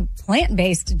mostly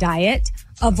plant-based diet.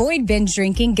 Avoid binge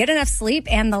drinking. Get enough sleep.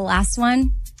 And the last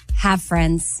one, have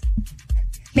friends.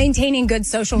 Maintaining good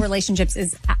social relationships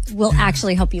will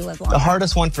actually help you live longer. The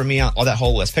hardest one for me on that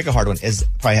whole list, pick a hard one, is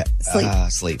probably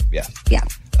sleep. Yeah. Yeah.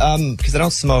 Because I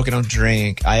don't smoke, I don't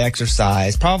drink, I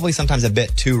exercise, probably sometimes a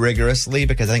bit too rigorously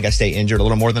because I think I stay injured a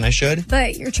little more than I should.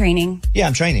 But you're training. Yeah,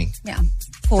 I'm training. Yeah.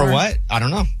 For what? I don't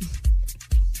know.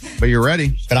 But you're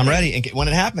ready. But I'm ready. And when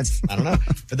it happens, I don't know.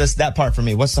 But that part for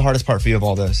me, what's the hardest part for you of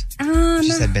all those? She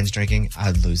said binge drinking.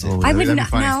 I'd lose it. I would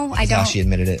not. No, I don't. How she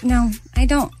admitted it. No, I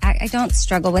don't. I don't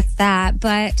struggle with that.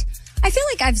 But I feel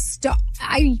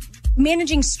like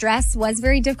managing stress was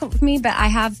very difficult for me, but I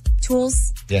have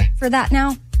tools for that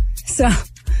now. So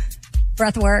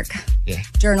breath work,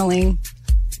 journaling,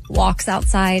 walks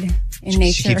outside in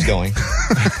nature. She keeps going.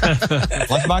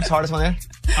 Lunchbox, hardest one there?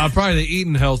 Probably the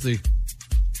eating healthy.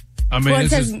 I mean, it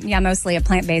says, mostly a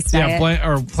plant-based diet.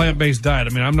 Plant-based diet.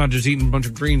 I mean, I'm not just eating a bunch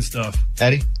of green stuff.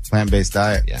 Eddie? Plant-based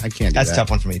diet. Yeah. I can't do That's that. a tough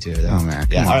one for me, too. Though. Oh, man.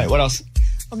 Yeah. All right, what else?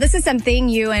 Well, this is something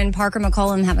you and Parker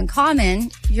McCollum have in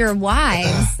common. Your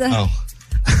wives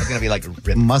It's going to be like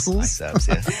ripped muscles? biceps,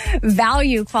 yeah.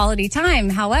 value quality time.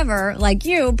 However, like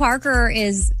you, Parker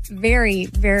is very,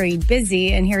 very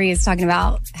busy. And here he is talking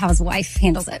about how his wife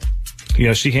handles it.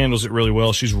 Yeah, she handles it really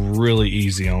well. She's really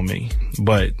easy on me.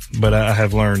 But I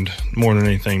have learned more than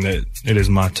anything that it is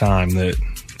my time that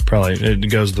probably it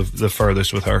goes the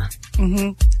furthest with her.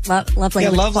 Mm-hmm. Love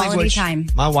language, love quality language. time.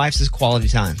 My wife's is quality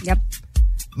time. Yep.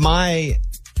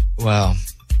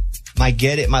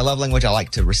 My love language I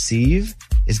like to receive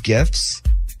is gifts.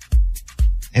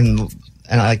 And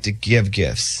I like to give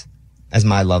gifts as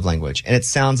my love language. And it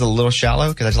sounds a little shallow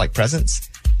because I just like presents.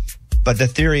 But the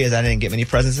theory is I didn't get many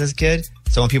presents as a kid.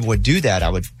 So when people would do that, I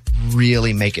would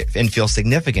really make it and feel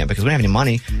significant because we didn't have any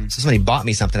money. So somebody bought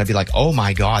me something, I'd be like, oh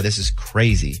my God, this is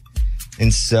crazy.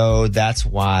 And so that's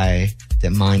why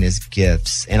that mine is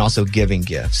gifts and also giving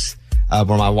gifts.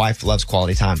 Where my wife loves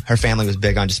quality time. Her family was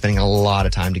big on just spending a lot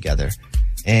of time together.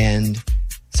 And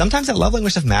sometimes that love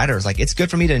language stuff matters. Like, it's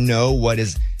good for me to know what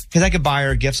is, because I could buy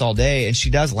her gifts all day and she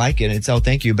does like it and it's, oh,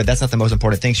 thank you. But that's not the most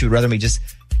important thing. She would rather me just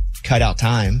cut out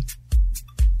time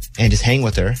and just hang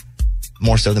with her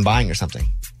more so than buying her something.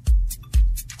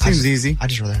 Seems easy. I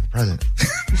just rather have a present.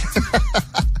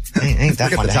 ain't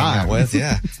that fun to hang out with?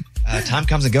 Yeah. Time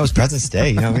comes and goes, presents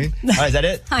stay, you know what I mean? All right, is that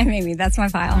it? Hi, Amy. That's my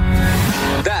pile.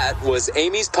 That was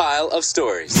Amy's pile of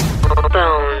stories.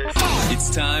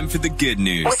 It's time for the good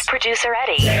news. With producer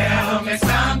Eddie. Tell me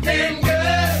something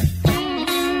good.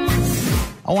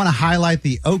 I want to highlight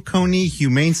the Oconee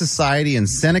Humane Society in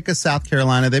Seneca, South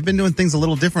Carolina. They've been doing things a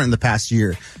little different in the past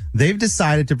year. They've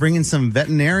decided to bring in some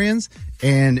veterinarians,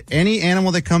 and any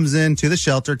animal that comes in to the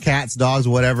shelter, cats, dogs,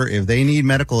 whatever, if they need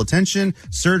medical attention,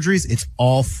 surgeries, it's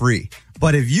all free.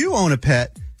 But if you own a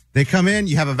pet, they come in,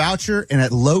 you have a voucher, and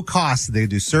at low cost, they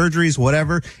do surgeries,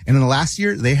 whatever. And in the last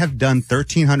year, they have done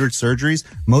 1,300 surgeries.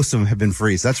 Most of them have been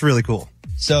free. So that's really cool.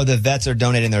 So the vets are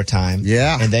donating their time.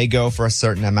 Yeah. And they go for a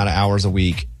certain amount of hours a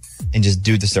week and just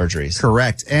do the surgeries.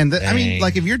 Correct. And I mean,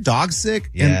 like if your dog's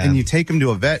sick and you take him to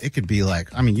a vet, it could be like,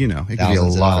 I mean, you know, it could be a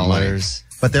lot of money.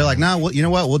 But they're like, no, well, you know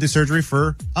what? We'll do surgery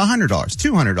for $100,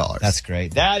 $200. That's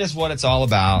great. That is what it's all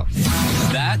about.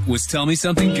 That was Tell Me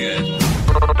Something Good.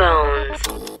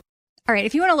 All right,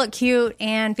 if you want to look cute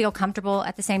and feel comfortable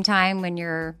at the same time when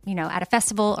you're, at a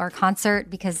festival or concert,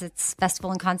 because it's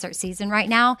festival and concert season right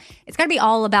now, it's got to be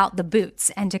all about the boots.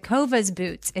 And Takova's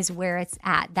Boots is where it's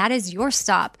at. That is your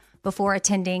stop before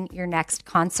attending your next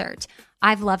concert.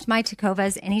 I've loved my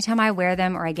Takovas. Anytime I wear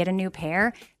them or I get a new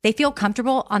pair, they feel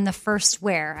comfortable on the first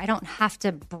wear. I don't have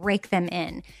to break them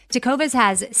in. Takovas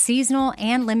has seasonal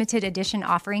and limited edition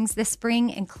offerings this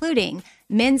spring, including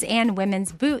men's and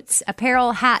women's boots,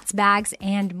 apparel, hats, bags,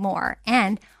 and more.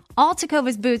 And all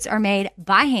Takova's boots are made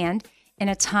by hand in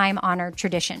a time-honored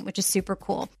tradition, which is super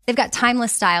cool. They've got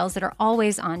timeless styles that are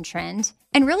always on trend.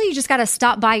 And really, you just got to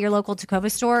stop by your local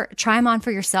Takova store, try them on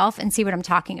for yourself, and see what I'm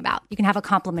talking about. You can have a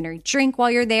complimentary drink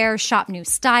while you're there, shop new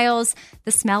styles.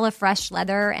 The smell of fresh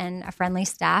leather and a friendly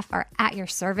staff are at your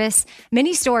service.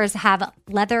 Many stores have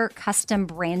leather custom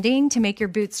branding to make your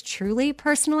boots truly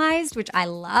personalized, which I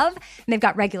love. And they've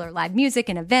got regular live music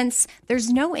and events.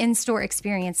 There's no in-store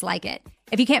experience like it.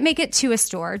 If you can't make it to a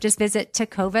store, just visit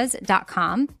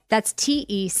tacovas.com. That's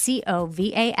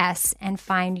TECOVAS and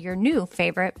find your new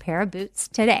favorite pair of boots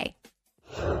today.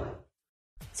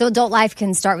 So adult life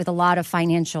can start with a lot of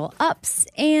financial ups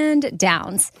and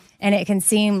downs, and it can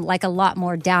seem like a lot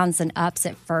more downs than ups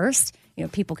at first.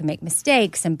 People can make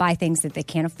mistakes and buy things that they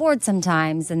can't afford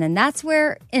sometimes, and then that's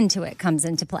where Intuit comes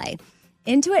into play.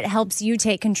 Intuit helps you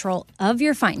take control of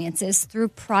your finances through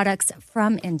products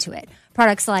from Intuit.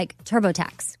 Products like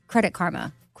TurboTax, Credit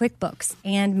Karma, QuickBooks,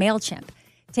 and MailChimp.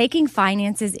 Taking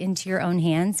finances into your own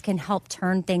hands can help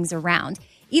turn things around,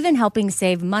 even helping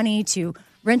save money to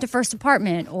rent a first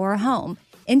apartment or a home.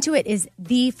 Intuit is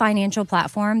the financial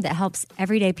platform that helps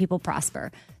everyday people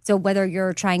prosper. So whether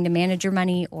you're trying to manage your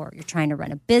money or you're trying to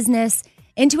run a business,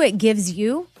 Intuit gives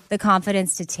you the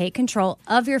confidence to take control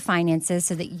of your finances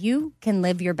so that you can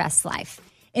live your best life.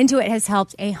 Intuit has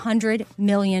helped 100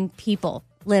 million people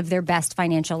live their best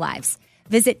financial lives.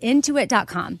 Visit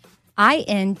Intuit.com,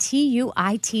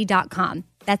 INTUIT.com.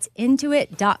 That's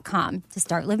Intuit.com to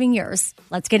start living yours.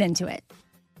 Let's get into it.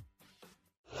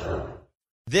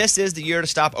 This is the year to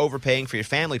stop overpaying for your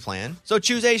family plan. So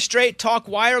choose a Straight Talk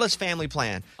Wireless family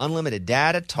plan. Unlimited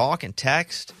data, talk, and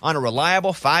text on a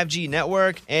reliable 5G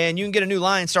network. And you can get a new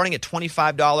line starting at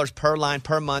 $25 per line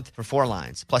per month for 4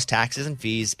 lines, plus taxes and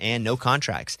fees and no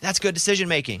contracts. That's good decision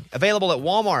making. Available at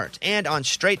Walmart and on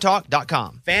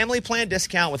straighttalk.com. Family plan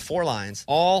discount with 4 lines,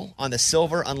 all on the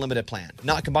Silver Unlimited plan.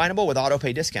 Not combinable with auto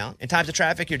pay discount. In times of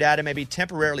traffic, your data may be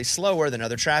temporarily slower than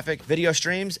other traffic. Video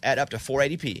streams at up to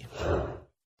 480p.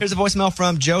 Here's a voicemail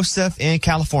from Joseph in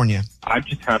California. I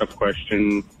just had a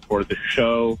question for the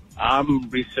show. I'm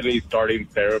recently starting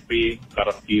therapy. Got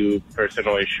a few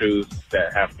personal issues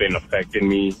that have been affecting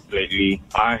me lately.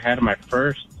 I had my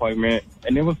first appointment,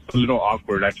 and it was a little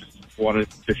awkward. I just wanted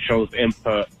to show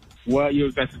input what your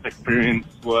guys' experience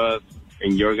was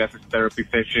in your guys' therapy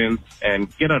sessions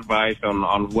and get advice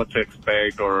on what to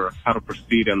expect or how to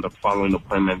proceed in the following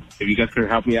appointments. If you guys could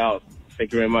help me out,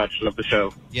 thank you very much. Love the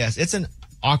show. Yes, it's an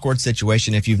awkward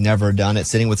situation if you've never done it,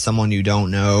 sitting with someone you don't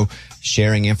know,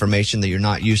 sharing information that you're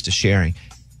not used to sharing.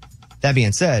 That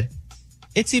being said,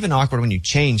 it's even awkward when you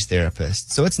change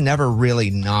therapists. So it's never really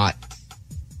not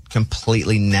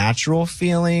completely natural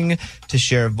feeling to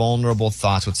share vulnerable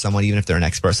thoughts with someone, even if they're an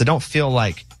expert. So don't feel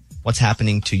like what's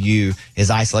happening to you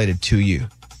is isolated to you.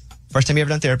 First time you ever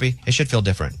done therapy, it should feel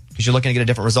different because you're looking to get a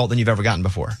different result than you've ever gotten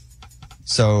before.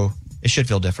 So it should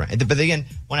feel different. But again,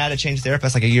 when I had to change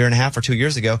therapists like a year and a half or 2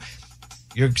 years ago,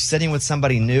 you're sitting with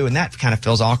somebody new and that kind of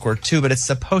feels awkward too, but it's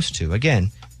supposed to.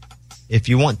 Again, if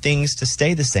you want things to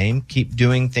stay the same, keep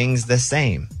doing things the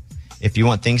same. If you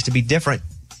want things to be different,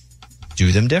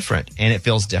 do them different. And it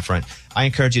feels different. I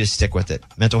encourage you to stick with it.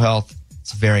 Mental health,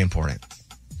 it's very important.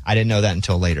 I didn't know that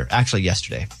until later. Actually,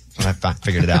 yesterday when I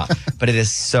figured it out. But it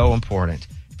is so important.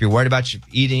 If you're worried about your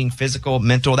eating, physical,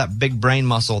 mental, that big brain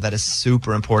muscle, that is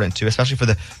super important too, especially for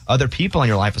the other people in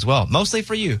your life as well. Mostly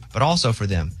for you, but also for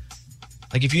them.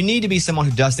 Like if you need to be someone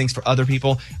who does things for other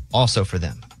people, also for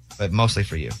them, but mostly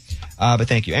for you. But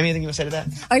thank you. Amy, anything you want to say to that?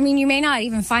 I mean, you may not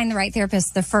even find the right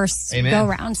therapist the first go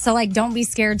round. So like, don't be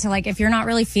scared to like, if you're not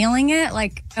really feeling it,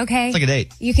 like, okay. It's like a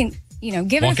date. You can,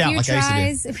 give walk it a few out, like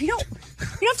tries. You don't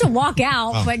have to walk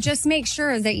out, but just make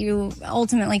sure that you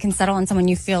ultimately can settle on someone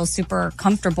you feel super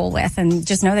comfortable with, and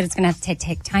just know that it's going to have to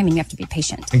take time and you have to be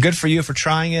patient. And good for you for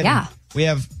trying it. Yeah. And we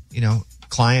have,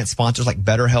 client sponsors like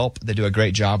BetterHelp that do a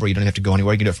great job where you don't have to go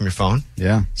anywhere. You can do it from your phone.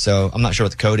 Yeah. So I'm not sure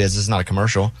what the code is. This is not a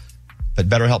commercial, but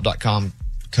BetterHelp.com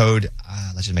code,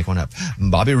 let's just make one up.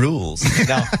 Bobby rules.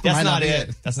 No, that's not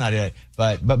it. That's not it.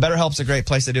 But BetterHelp's a great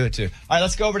place to do it too. All right,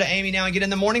 let's go over to Amy now and get in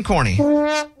the morning corny.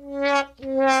 The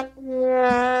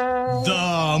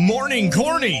morning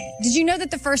corny. Did you know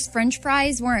that the first French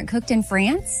fries weren't cooked in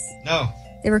France? No.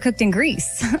 They were cooked in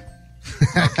Greece. That's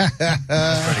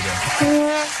pretty good.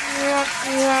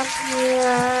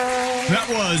 That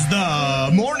was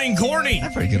the morning corny.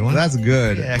 That's a pretty good one. That's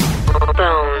good. Yeah.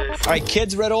 All right,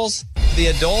 kids riddles. The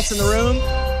adults in the room,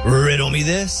 riddle me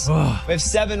this. We have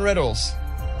 7 riddles.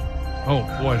 Oh,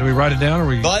 boy. Do we write it down or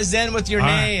we... Buzz in with your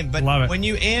name. But love it. when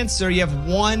you answer, you have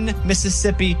 1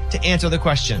 Mississippi to answer the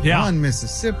question. Yeah. 1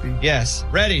 Mississippi. Yes.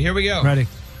 Ready? Here we go. Ready.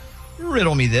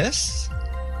 Riddle me this.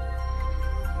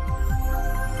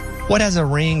 What has a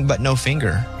ring but no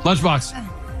finger? Lunchbox.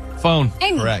 Phone.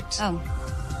 Amy. Correct. Oh.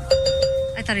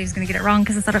 I thought he was going to get it wrong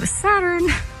because I thought it was Saturn.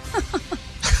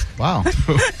 Wow. I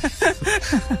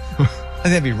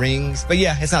think that'd be rings. But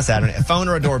yeah, it's not Saturn. A phone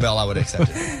or a doorbell, I would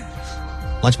accept it.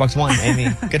 Lunchbox 1, Amy.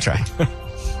 Good try.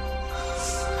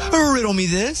 Riddle me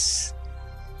this.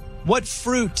 What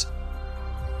fruit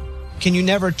can you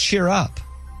never cheer up?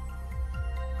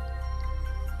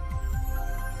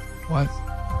 What?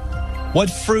 What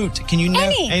fruit can you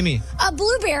never... Amy. A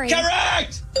blueberry.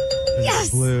 Correct! Yes.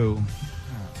 Blue.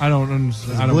 I don't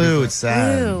understand. I don't Blue, get it's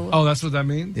sad. Blue. Oh, that's what that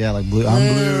means? Yeah, like blue.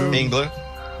 I'm blue. Being blue.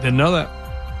 Didn't know that.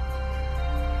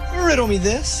 Riddle me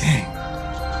this.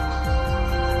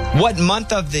 What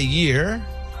month of the year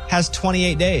has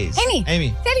 28 days?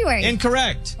 Amy. February.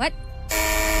 Incorrect. What?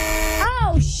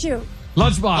 Oh, shoot.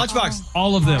 Lunchbox. Lunchbox.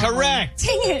 All of them. Correct.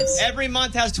 Dang it. Every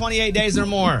month has 28 days or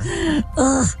more.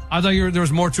 Ugh. I thought there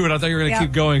was more to it. I thought you were going to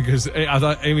keep going because I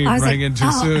thought Amy I was rang like, in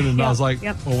too soon, and yep, I was like,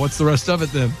 yep. well, what's the rest of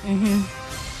it then?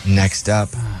 Mm-hmm. Next up.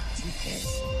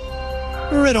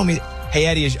 Riddle me. Hey,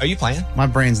 Eddie, are you playing? My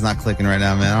brain's not clicking right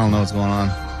now, man. I don't know what's going on.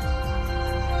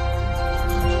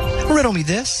 Riddle me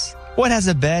this. What has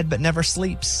a bed but never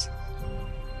sleeps?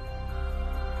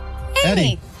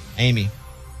 Amy. Amy.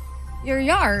 Your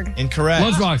yard. Incorrect.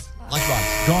 Lunchbox.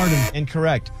 Lunchbox. Garden.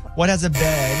 Incorrect. What has a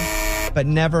bed but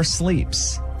never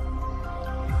sleeps?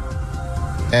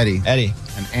 Eddie.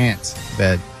 An ant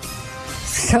bed.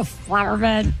 So flower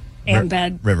bed and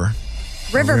bed. River.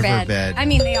 River bed. bed. I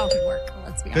mean, they all could work.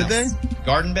 Let's be Could honest. they?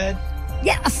 Garden bed?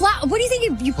 Yeah, a flower. What do you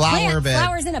think you Flower plant bed.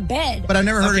 flowers in a bed? But I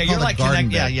never heard Okay, it you're called like a garden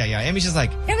bed. Yeah. Amy's just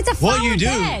like, No, it's a flower what you do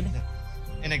bed.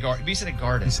 in a garden. You said a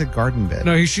garden. You said garden bed.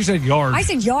 No, she said yard. I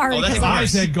said yard. Oh, that's because I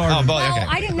said garden. Oh, boy, well, okay.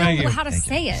 I didn't Thank know you. how to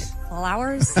say it.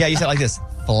 Flowers? Yeah, you said it like this.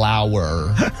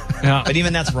 Flower. Yeah. But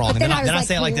even that's wrong. But then I was I like,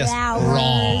 say it like this. flowers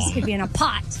Wrong. could be in a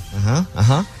pot.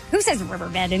 Uh-huh. Who says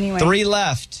riverbed anyway? 3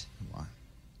 left.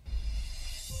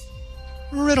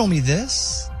 Riddle me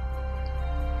this.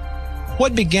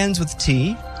 What begins with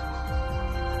T,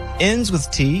 ends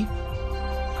with T,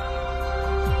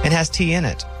 and has T in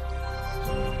it?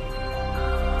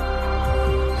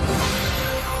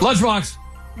 Lunchbox.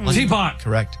 Teapot.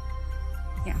 Correct.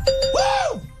 Yeah.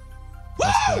 Woo!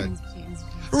 That's good.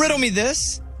 Riddle me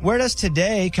this. Where does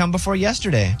today come before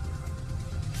yesterday?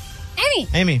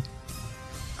 Amy.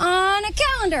 On a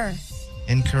calendar.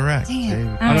 Incorrect.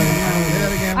 Damn. I don't know. Say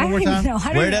that again one more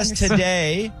time. Where does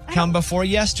today come before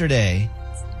yesterday?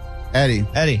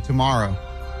 Eddie. Tomorrow.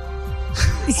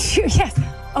 Yes.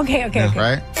 Okay.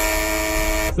 Right?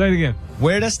 Say it again.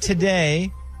 Where does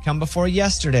today come before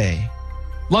yesterday?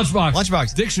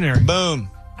 Lunchbox. Dictionary. Boom.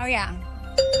 Oh, yeah.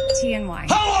 T-N-Y.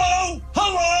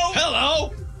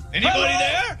 Hello. Anybody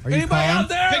there? Anybody out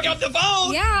there? Pick up the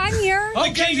phone. Yeah, I'm here.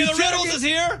 The king of the riddles is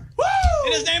here. Woo!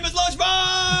 And his name is Lunchbox.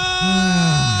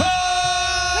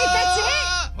 Wait, that's it?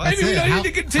 Maybe we don't need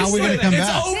to continue. How are we going to come It's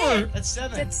back? over. That's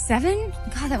 7. That's 7?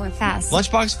 God, that went fast.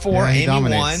 Lunchbox 4, Yeah, he Amy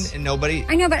dominates. 1, and nobody.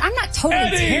 I know, but I'm not totally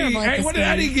Eddie. terrible at Hey, this what did game.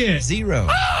 Eddie get? 0.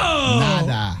 Oh.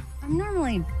 Nada. I'm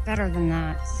normally better than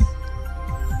that.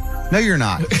 No, you're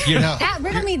not.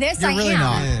 Riddle me this, you're I really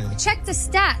am. not. Check the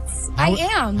stats. How- I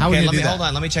am. how would Okay, you do that? hold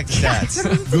on. Let me check the stats.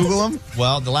 Google them.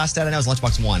 Well, the last stat I know is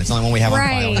Lunchbox 1. It's the only one we have on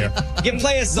file here.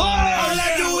 Play a song now. All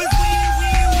I do is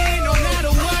win, no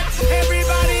matter what.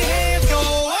 Everybody hands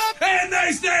go up. And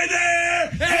they stay there.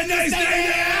 And they stay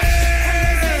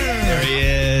there. There he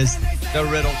is, the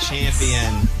riddle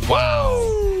champion. Wow.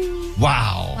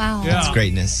 Wow. That's Yeah.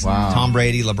 greatness. Wow. Tom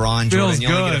Brady, LeBron, Feels Jordan. You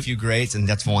only good. get a few greats, and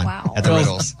that's one Wow. at the Feels-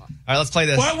 riddles. All right, let's play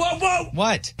this. Whoa.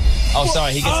 What? Oh,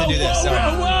 sorry. He gets to do this. Sorry.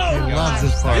 Whoa. He loves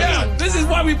this part. Yeah, this is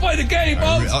why we play the game,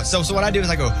 folks. Oh, so what I do is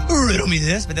I go, riddle me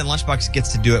this, but then Lunchbox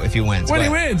gets to do it if he wins. When he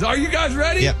Go ahead. wins. Are you guys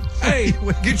ready? Yep. Hey,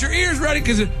 get your ears ready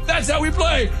because that's how we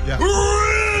play. Yeah.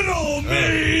 Riddle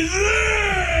me this.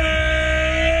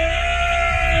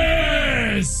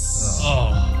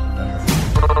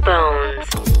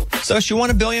 So she won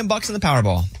 $1 billion in the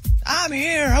Powerball. I'm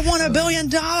here. I won $1 billion.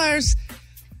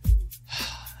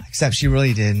 Except she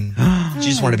really didn't. She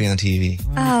just wanted to be on TV.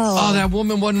 Oh, that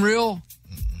woman wasn't real.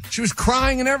 She was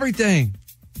crying and everything.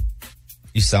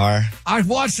 You saw her? I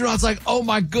watched her. I was like, oh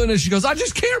my goodness. She goes, I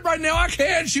just can't right now. I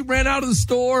can't. She ran out of the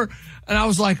store. And I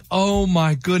was like, oh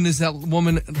my goodness, that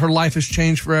woman, her life has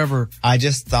changed forever. I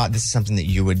just thought this is something that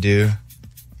you would do.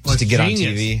 Just to get on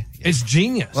TV. It's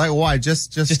genius. Like why?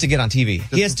 Just to get on TV.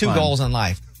 He has for 2 fun. goals in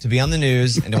life. To be on the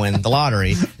news and to win the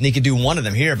lottery. And he could do one of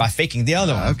them here by faking the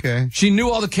other one. Okay. She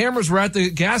knew all the cameras were at the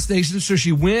gas station, so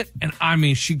she went, and I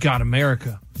mean, she got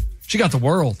America. She got the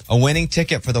world. A winning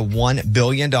ticket for the $1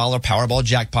 billion Powerball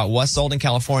jackpot was sold in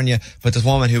California, but this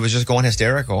woman who was just going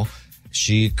hysterical,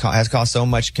 she has caused so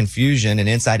much confusion. And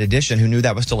Inside Edition, who knew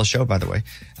that was still a show, by the way,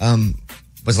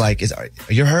 was like,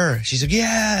 you're her? She said,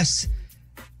 yes.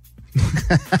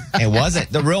 It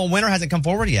wasn't. The real winner hasn't come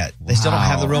forward yet. They still don't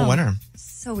have the real winner.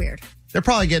 So weird. They're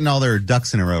probably getting all their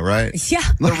ducks in a row, right? Yeah.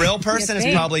 The real person is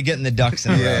probably getting the ducks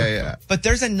in a row. Yeah. But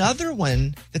there's another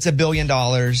one that's $1 billion.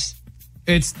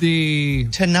 It's the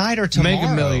tonight or tomorrow.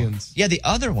 Mega Millions. Yeah, the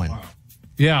other one.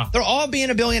 Yeah. They're all being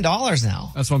 $1 billion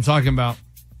now. That's what I'm talking about.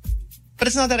 But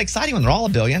it's not that exciting when they're all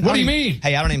 $1 billion. What do you mean?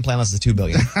 Hey, I don't even play unless it's $2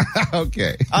 billion.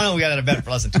 Okay. I don't know. We got a bet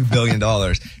for less than $2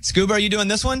 billion. Scuba, are you doing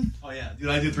this one? Oh, yeah. Dude,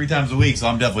 I do 3 times a week, so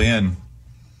I'm definitely in.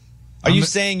 Are you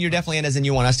saying you're definitely in as in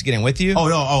you want us to get in with you? Oh,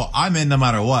 no. Oh, I'm in no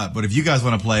matter what. But if you guys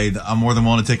want to play, I'm more than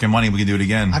willing to take your money and we can do it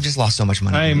again. I've just lost so much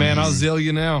money. Hey, man, I'll zill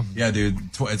you now. Yeah, dude.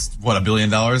 It's, what, $1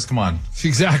 billion? Come on.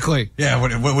 Exactly. Yeah,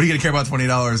 what are you going to care about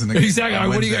 $20 in the Exactly. on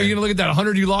What are you Wednesday? going to look at that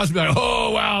 100 you lost and be like,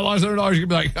 oh, wow, I lost $100. You're going to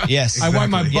be like, Yes. I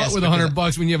wiped my butt Yes, with because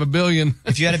 $100 when you have $1 billion.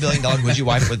 If you had $1 billion, would you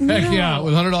wipe with? Heck yeah,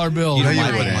 with $100 bills. You don't you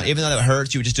wipe with wouldn't. money. Even though that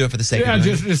hurts, you would just do it for the sake Yeah, of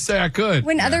it. just say I could.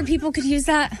 When other people could use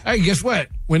that. Hey, guess what?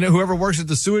 When whoever works at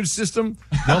the sewage system,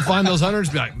 they'll find those hundreds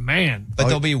and be like, man. But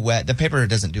they'll be wet. The paper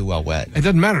doesn't do well wet. It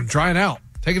doesn't matter. Dry it out.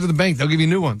 Take it to the bank. They'll give you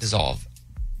new ones. Dissolve.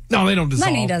 No, they don't dissolve.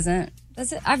 Money doesn't.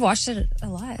 Does it? I've watched it a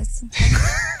lot.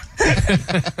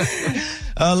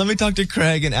 Let me talk to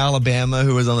Craig in Alabama,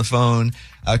 who is on the phone.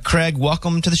 Craig,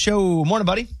 welcome to the show. Morning,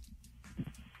 buddy.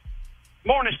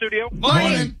 Morning, studio.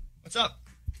 Morning. What's up?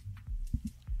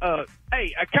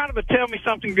 Hey, kind of tell me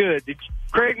something good.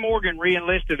 Craig Morgan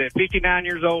re-enlisted at 59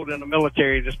 years old in the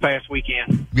military this past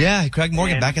weekend. Yeah, Craig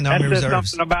Morgan And back in the Army that says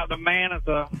Reserves. something about that man's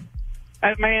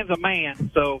a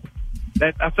man. So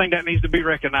I think that needs to be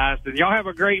recognized. And y'all have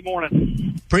a great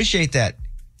morning. Appreciate that.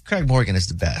 Craig Morgan is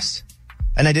the best.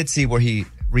 And I did see where he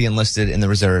re-enlisted in the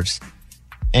reserves.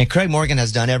 And Craig Morgan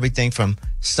has done everything from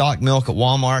stock milk at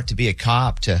Walmart to be a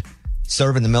cop to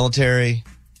serve in the military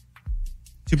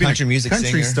to be country music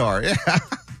country singer. star. Yeah.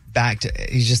 Back to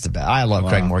he's just the best. I love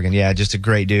Craig Morgan. Yeah, just a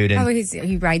great dude. And Probably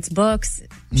he writes books.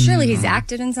 Surely he's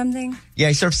acted in something. yeah,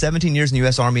 he served 17 years in the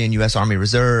U.S. Army and U.S. Army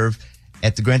Reserve.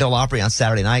 At the Grand Ole Opry on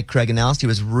Saturday night, Craig announced he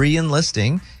was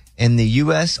re-enlisting in the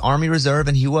U.S. Army Reserve,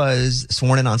 and he was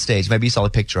sworn in on stage. Maybe you saw a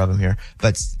picture of him here,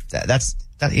 but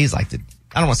he's like I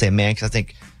don't want to say a man because I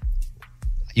think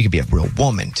you could be a real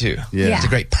woman too. Yeah. He's a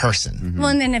great person. Well,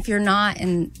 and then if you're not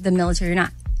in the military, you're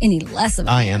not any less of a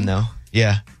I man. am though.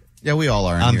 Yeah. Yeah, we all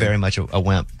are. I'm very much a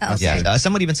wimp. Oh, okay. Yeah.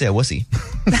 Some would even say a wussy.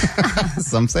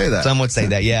 Some say that. Some would say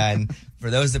that. Yeah. And for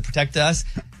those that protect us,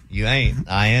 you ain't.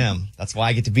 I am. That's why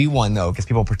I get to be one though, because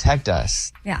people protect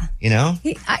us. Yeah. You know?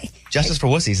 Justice for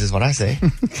wussies is what I say.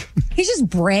 He's just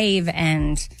brave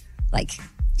and like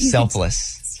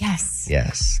selfless. Yes.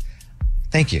 Yes.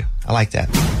 Thank you. I like that.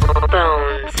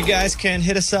 You guys can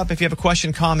hit us up if you have a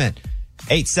question, comment.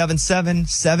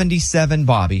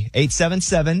 877-77-BOBBY.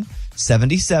 877-77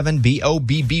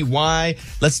 BOBBY.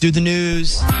 Let's do the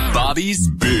news. Bobby's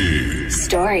Big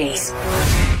Stories.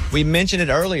 We mentioned it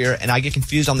earlier, and I get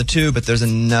confused on the two, but there's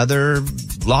another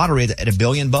lottery at $1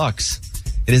 billion.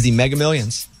 It is the Mega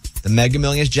Millions. The Mega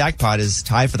Millions jackpot is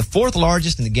tied for the fourth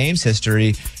largest in the game's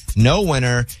history. No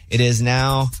winner. It is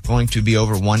now going to be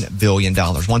over $1 billion,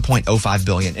 $1.05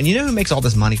 billion. And you know who makes all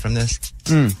this money from this?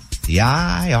 The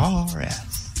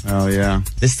IRS. Oh, yeah.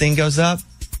 This thing goes up,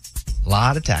 a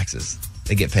lot of taxes.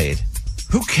 They get paid.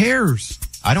 Who cares?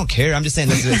 I don't care. I'm just saying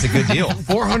this is a good deal.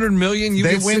 $400 million. You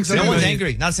They get win $600 too. No one's million.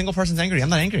 angry. Not a single person's angry. I'm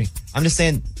not angry. I'm just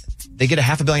saying they get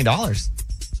 $500 million.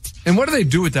 And what do they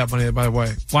do with that money, by the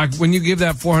way? Like when you give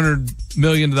that $400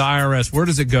 million to the IRS, where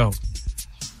does it go?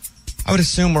 I would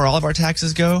assume where all of our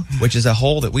taxes go, which is a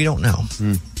hole that we don't know.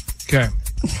 Okay.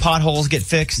 Potholes get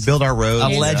fixed. Build our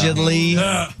roads. Allegedly.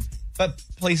 Yeah. But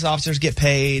police officers get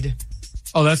paid.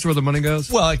 Oh, that's where the money goes?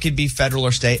 Well, it could be federal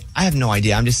or state. I have no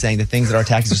idea. I'm just saying the things that our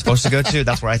taxes are supposed to go to.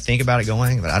 That's where I think about it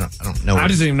going, but I don't know. I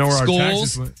just didn't even know where Schools. our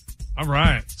taxes went. All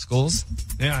right. Schools.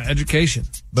 Yeah, education.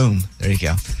 Boom. There you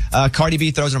go. Cardi B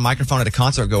throws her microphone at a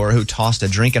concert goer who tossed a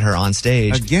drink at her on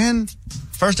stage. Again?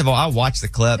 First of all, I watched the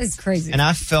clip. It's crazy. And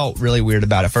I felt really weird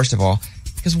about it, first of all.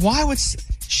 Because why would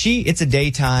it's a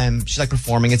daytime, she's like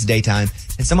performing, it's daytime,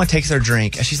 and someone takes her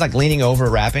drink, and she's like leaning over,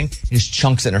 rapping, and just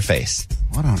chunks it in her face.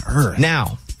 What on earth?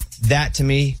 Now, that to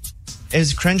me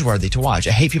is cringeworthy to watch.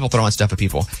 I hate people throwing stuff at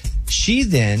people. She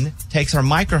then takes her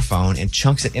microphone and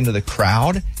chunks it into the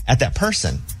crowd at that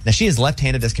person. Now, she is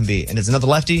left-handed as can be, and as another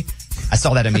lefty, I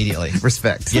saw that immediately.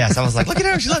 Respect. Yes, I was like, look at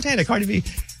her, she's left-handed, Cardi B.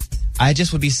 I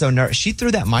just would be so nervous. She threw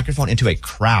that microphone into a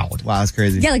crowd. Wow, that's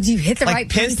crazy. Yeah, like do you hit the Like right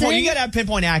pinpoint, person? you gotta have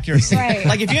pinpoint accuracy. Right.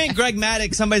 Like if you ain't Greg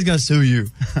Maddox, somebody's gonna sue you.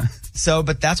 So,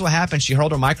 but that's what happened. She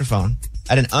hurled her microphone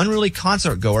at an unruly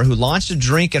concert goer who launched a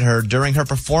drink at her during her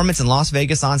performance in Las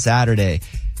Vegas on Saturday.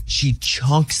 She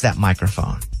chunks that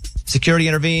microphone. Security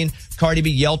intervened. Cardi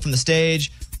B yelled from the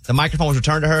stage. The microphone was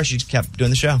returned to her. She just kept doing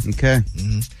the show. Okay.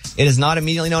 It is not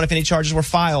immediately known if any charges were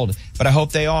filed, but I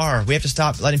hope they are. We have to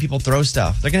stop letting people throw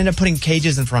stuff. They're going to end up putting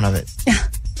cages in front of it.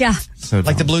 Yeah. So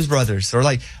Like the dumb. Blues Brothers or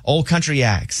like old country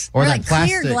acts. Or that like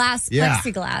clear plastic. glass,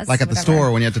 plexiglass. Like at the whatever.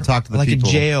 store when you have to talk to the Like people.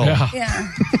 in jail.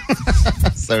 Yeah.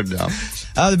 So dumb.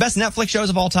 The best Netflix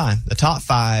shows of all time. The top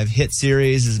 5 hit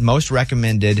series is most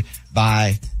recommended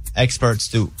by experts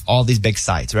through all these big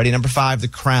sites. Ready? Number 5, The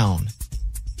Crown.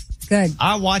 Good.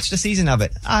 I watched a season of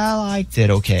it. I liked it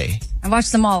okay. I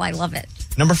watched them all. I love it.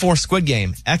 Number 4, Squid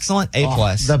Game. Excellent. A+.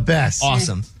 The best.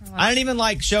 Awesome. I didn't even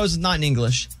like shows not in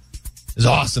English. It was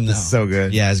awesome though. It's so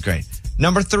good. Yeah, it's great.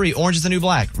 Number 3, Orange is the New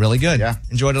Black. Really good. Yeah.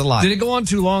 Enjoyed it a lot. Did it go on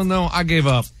too long, though? I gave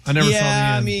up. I never saw the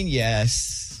end. I mean,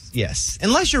 yes.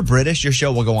 Unless you're British, your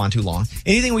show will go on too long.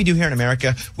 Anything we do here in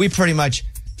America, we pretty much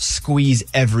squeeze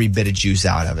every bit of juice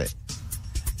out of it.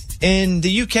 In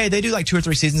the UK, they do like 2 or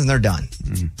 3 seasons and they're done.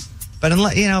 But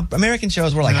unless, American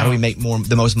shows, we're like, how do we make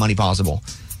the most money possible?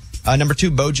 Number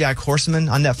 2, BoJack Horseman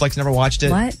on Netflix. Never watched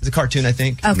it. What? It's a cartoon, I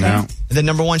think. Okay. No. And then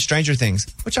number 1, Stranger Things,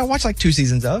 which I watched like 2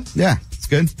 seasons of. Yeah, it's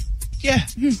good. Yeah.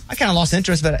 I kind of lost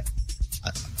interest, but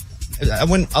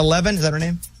when 11, is that her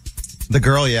name? The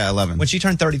girl, 11. When she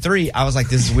turned 33, I was like,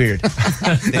 this is weird.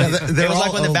 they're It was like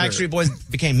all when the older. Backstreet Boys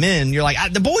became men. You're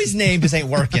like, the boy's name just ain't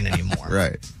working anymore.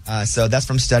 Right. So that's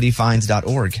from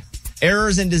studyfinds.org.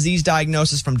 Errors in disease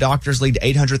diagnosis from doctors lead to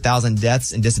 800,000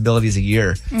 deaths and disabilities a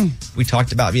year. We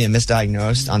talked about being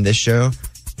misdiagnosed on this show,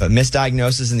 but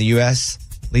misdiagnosis in the U.S.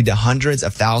 lead to hundreds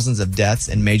of thousands of deaths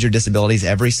and major disabilities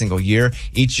every single year.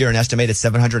 Each year, an estimated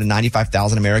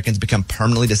 795,000 Americans become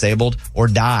permanently disabled or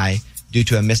die due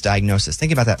to a misdiagnosis.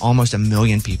 Think about that. Almost 1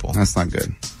 million people. That's not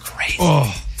good. Crazy.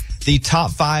 The top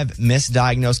 5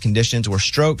 misdiagnosed conditions were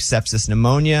stroke, sepsis,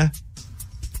 pneumonia,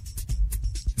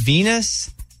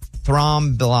 venous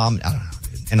thrombolysis, I don't know,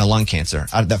 and a lung cancer.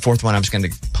 That 4th one, I'm just going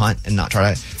to punt and not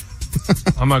try to.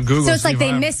 I'm going to Google. So it's see like if they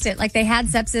I- missed it. Like they had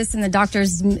sepsis and the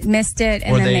doctors missed it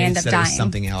and or then they they end up said it was dying.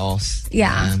 something else.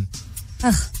 Yeah.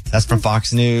 Ugh. That's from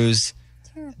Fox News.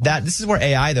 This is where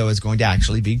AI, though, is going to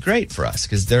actually be great for us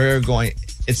because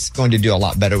it's going to do a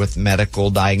lot better with medical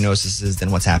diagnoses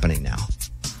than what's happening now.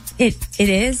 It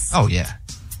is? Oh, yeah.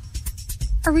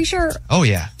 Are we sure? Oh,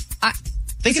 yeah.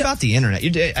 Think about the internet.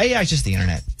 AI is just the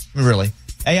internet. Really.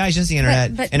 AI is just the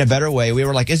internet but in a better way. We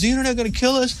were like, is the internet going to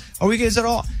kill us? Are we going to at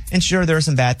all? And sure, there are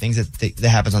some bad things that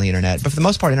happens on the internet. But for the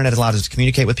most part, the internet allows us to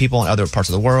communicate with people in other parts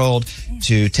of the world,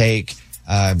 to take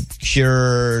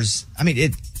cures. I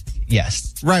mean,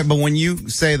 yes. Right, but when you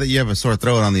say that you have a sore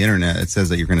throat on the internet, it says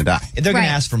that you're going to die. They're going to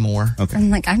ask for more. Okay. I'm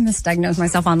like, I misdiagnose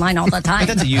myself online all the time.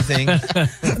 That's a you thing.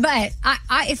 But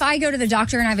if I go to the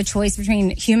doctor and I have a choice between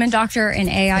human doctor and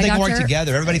AI they doctor. can work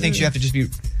together. Everybody thinks you have to just be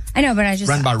I know, but I just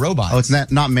run by robots. Oh, it's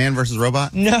not man versus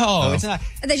robot? No, it's not.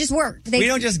 They just work. We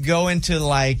don't just go into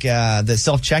like the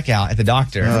self-checkout at the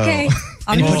doctor. Okay.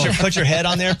 And you put your head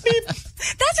on there. Beep. That's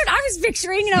what I was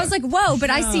picturing, and I was like, whoa, but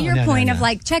I see your point of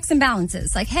like checks and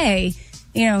balances. Like, hey,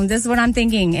 this is what I'm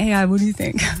thinking. AI, what do you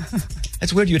think?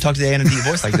 That's weird you would talk to the AI in a deep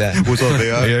voice like that. What's up,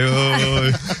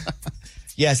 AI?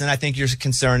 Yes, and I think your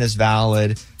concern is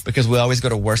valid because we always go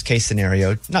to worst case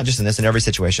scenario, not just in this, in every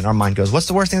situation. Our mind goes, what's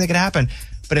the worst thing that could happen?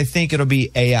 But I think it'll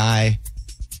be AI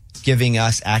giving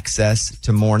us access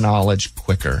to more knowledge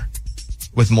quicker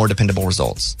with more dependable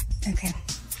results. Okay.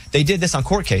 They did this on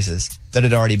court cases that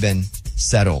had already been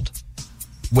settled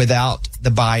without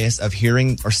the bias of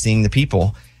hearing or seeing the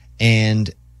people. And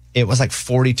it was like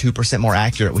 42% more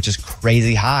accurate, which is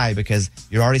crazy high because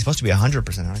you're already supposed to be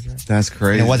 100% accurate. That's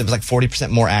crazy. And it was like 40%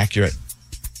 more accurate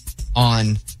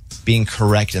on being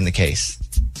correct in the case.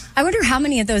 I wonder how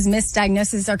many of those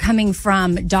misdiagnoses are coming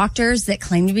from doctors that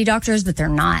claim to be doctors, but they're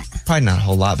not. Probably not a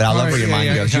whole lot, but I love where your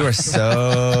mind goes. You are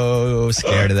so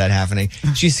scared of that happening.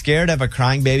 She's scared of a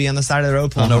crying baby on the side of the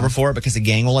road pulling over for it because a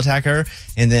gang will attack her.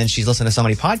 And then she's listening to so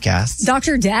many podcasts.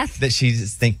 Dr. Death? That she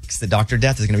thinks that Dr.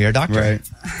 Death is going to be her doctor. Right.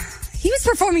 He was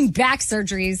performing back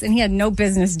surgeries and he had no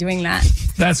business doing that.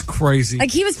 That's crazy.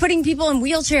 Like he was putting people in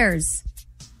wheelchairs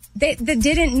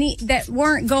that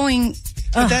weren't going.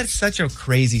 But that's such a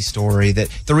crazy story that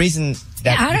the reason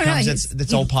that I don't know.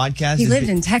 This whole podcast He is lived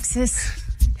in Texas.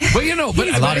 But but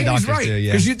a lot of doctors right, do,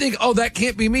 yeah. Because you think, oh, that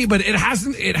can't be me, but it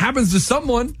hasn't. It happens to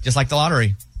someone. Just like the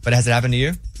lottery. But has it happened to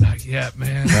you? Not yet,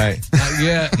 man. Right. Not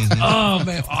yet. Oh,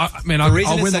 man. The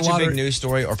reason I'll win it's the such a lottery. big news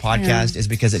story or podcast is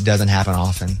because it doesn't happen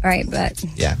often. Right, but.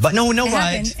 Yeah, but no, It but.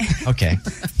 happened. Okay.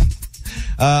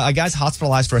 A guy's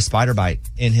hospitalized for a spider bite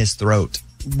in his throat.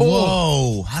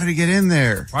 Whoa. How did he get in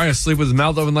there? Probably asleep with his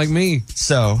mouth open like me.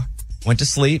 So, went to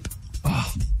sleep.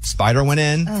 Spider went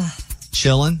in,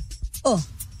 chilling,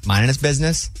 minding his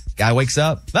business. Guy wakes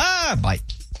up, bite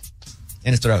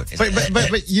in his throat. But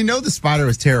the spider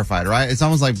was terrified, right? It's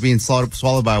almost like being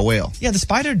swallowed by a whale. Yeah, the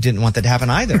spider didn't want that to happen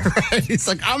either. Right? It's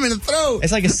like, I'm in the throat.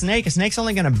 It's like a snake. A snake's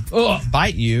only going to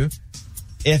bite you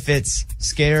if it's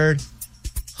scared,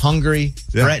 hungry,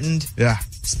 threatened. Yeah.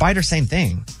 Spider, same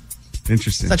thing.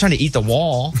 Interesting. It's not trying to eat the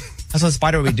wall. That's what the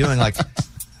spider would be doing. Like,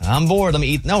 I'm bored. Let me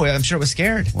eat. No, I'm sure it was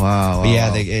scared. Wow. But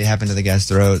yeah, it happened to the guy's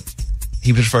throat.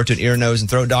 He was referred to an ear, nose, and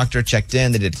throat doctor, checked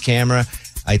in. They did a camera.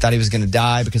 I thought he was going to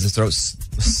die because his throat was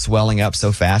swelling up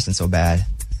so fast and so bad.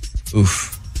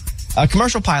 Oof.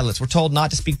 Commercial pilots were told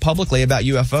not to speak publicly about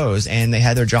UFOs, and they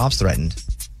had their jobs threatened.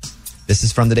 This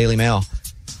is from the Daily Mail.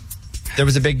 There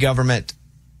was a big government,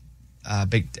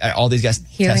 all these guys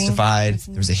testified.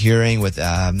 There was a hearing with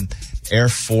Air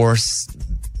Force,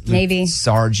 Navy,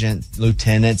 sergeant,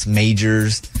 lieutenants,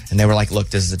 majors, and they were like, look,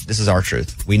 this is our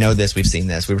truth. We know this. We've seen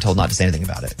this. We were told not to say anything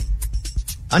about it.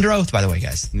 Under oath, by the way,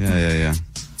 guys. Yeah.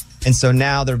 And so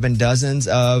now there have been dozens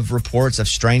of reports of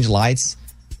strange lights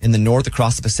in the north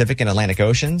across the Pacific and Atlantic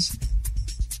Oceans.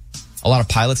 A lot of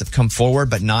pilots have come forward,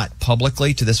 but not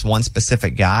publicly to this one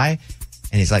specific guy.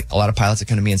 And he's like, a lot of pilots have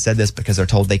come to me and said this because they're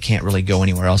told they can't really go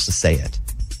anywhere else to say it.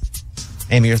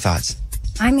 Amy, your thoughts?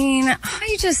 I mean,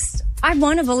 I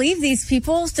want to believe these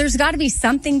people. There's got to be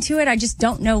something to it. I just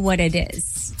don't know what it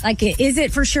is. Like, is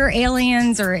it for sure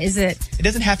aliens or is it? It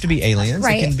doesn't have to be aliens.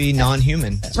 Right. It can be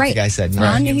non-human. That's what the guy said.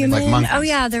 Non-human. Like monkeys. Oh,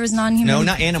 yeah, there was non-human. No,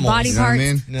 not animals. Body You know what I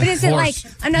parts. mean? But is it like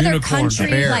Horse, another unicorn, country,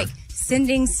 bear. like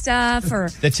sending stuff or?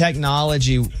 The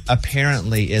technology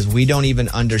apparently is we don't even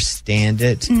understand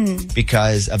it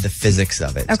because of the physics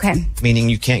of it. Okay. Meaning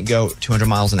you can't go 200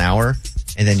 miles an hour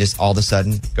and then just all of a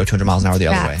sudden go 200 miles an hour the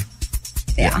other way.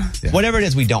 Yeah. Whatever it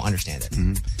is, we don't understand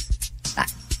it.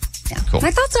 Cool.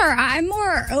 My thoughts are I'm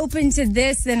more open to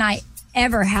this than I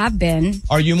ever have been.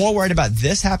 Are you more worried about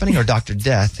this happening or Dr.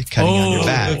 Death cutting on your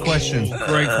back? Good question.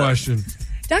 Great question.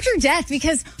 Dr. Death,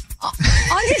 because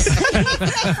Honestly,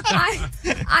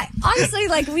 I honestly,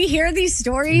 like, we hear these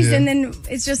stories and then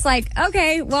it's just like,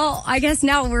 okay, well, I guess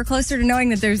now we're closer to knowing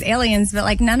that there's aliens, but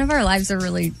like none of our lives are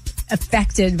really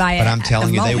affected by it. But I'm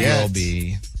telling you, they moment. will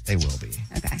be. They will be.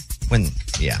 Okay.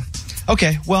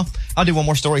 Okay, well, I'll do one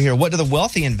more story here. What do the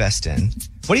wealthy invest in?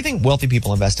 What do you think wealthy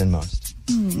people invest in most?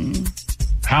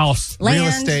 House. Land.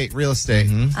 Real estate.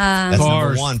 That's Cars.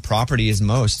 number one. Property is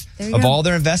most. There you Of go. all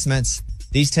their investments,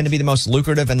 these tend to be the most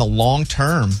lucrative in the long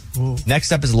term.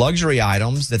 Next up is luxury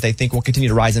items that they think will continue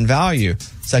to rise in value,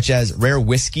 such as rare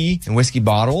whiskey and whiskey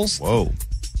bottles. Whoa.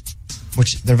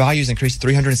 Which their values increased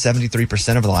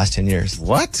 373% over the last 10 years.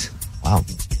 What? Wow.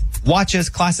 Watches,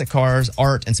 classic cars,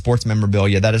 art, and sports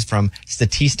memorabilia. That is from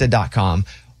Statista.com.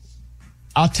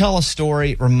 I'll tell a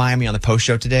story. Remind me on the post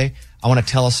show today. I want to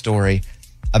tell a story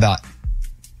about,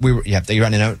 you're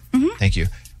writing a note? Mm-hmm. Thank you.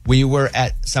 We were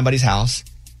at somebody's house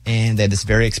and they had this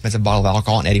very expensive bottle of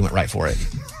alcohol and Eddie went right for it.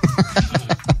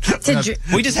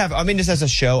 We just have, just as a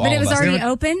show. But all it was of us. already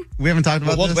open? We haven't talked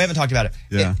about this? We haven't talked about it.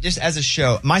 Yeah. Just as a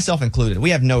show, myself included,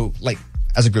 we have no,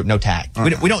 as a group, no tact.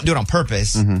 We don't do it on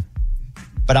purpose. Mm-hmm.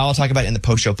 But I'll talk about it in the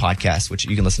post-show podcast, which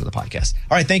you can listen to the podcast.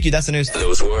 All right, thank you. That's the news.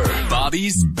 Those were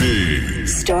Bobby's Big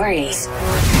Stories.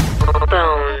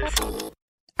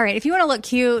 All right, if you want to look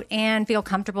cute and feel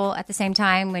comfortable at the same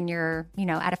time when you're,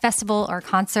 at a festival or a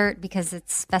concert, because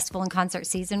it's festival and concert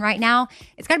season right now,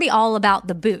 it's got to be all about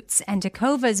the boots. And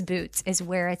Takova's Boots is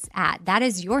where it's at. That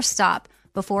is your stop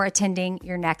before attending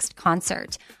your next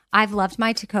concert. I've loved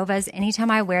my Takovas.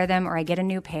 Anytime I wear them or I get a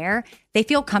new pair, they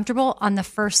feel comfortable on the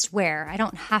first wear. I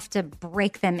don't have to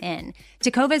break them in.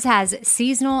 Takovas has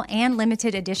seasonal and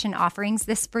limited edition offerings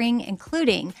this spring,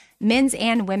 including men's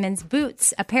and women's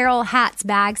boots, apparel, hats,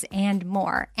 bags, and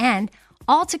more. And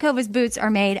all Takova's boots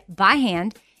are made by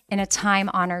hand in a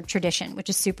time-honored tradition, which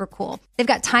is super cool. They've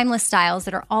got timeless styles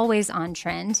that are always on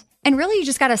trend. And really, you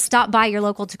just got to stop by your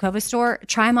local Takova store,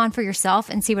 try them on for yourself,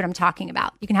 and see what I'm talking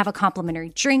about. You can have a complimentary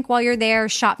drink while you're there,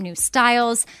 shop new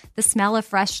styles. The smell of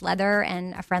fresh leather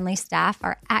and a friendly staff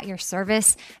are at your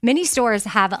service. Many stores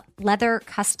have leather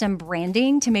custom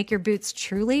branding to make your boots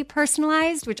truly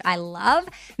personalized, which I love.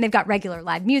 And they've got regular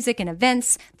live music and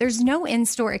events. There's no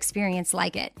in-store experience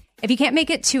like it. If you can't make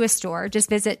it to a store, just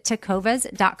visit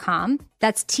tacovas.com.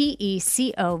 That's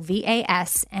TECOVAS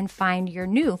and find your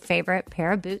new favorite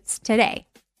pair of boots today.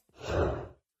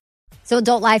 So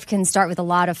adult life can start with a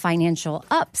lot of financial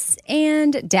ups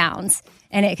and downs,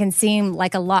 and it can seem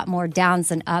like a lot more downs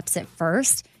than ups at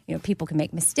first. People can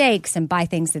make mistakes and buy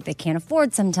things that they can't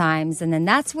afford sometimes, and then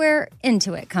that's where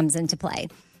Intuit comes into play.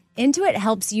 Intuit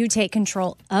helps you take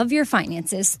control of your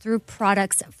finances through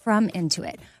products from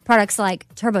Intuit. Products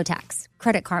like TurboTax,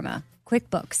 Credit Karma,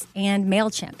 QuickBooks, and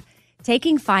MailChimp.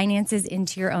 Taking finances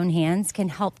into your own hands can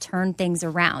help turn things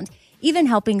around, even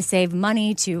helping save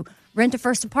money to rent a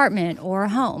first apartment or a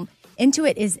home.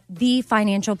 Intuit is the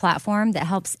financial platform that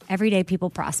helps everyday people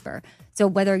prosper. So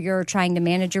whether you're trying to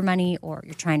manage your money or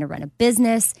you're trying to run a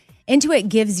business, Intuit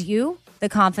gives you the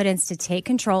confidence to take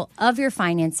control of your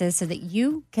finances so that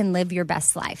you can live your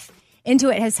best life.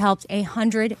 Intuit has helped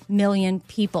 100 million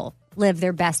people live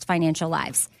their best financial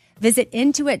lives. Visit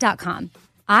Intuit.com,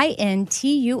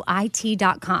 INTUIT.com.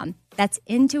 That's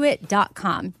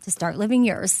Intuit.com to start living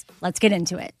yours. Let's get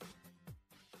into it.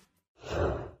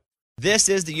 This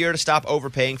is the year to stop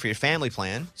overpaying for your family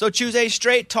plan. So choose a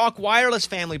Straight Talk Wireless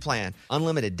family plan.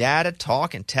 Unlimited data,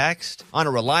 talk, and text on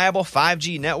a reliable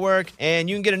 5G network. And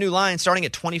you can get a new line starting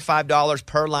at $25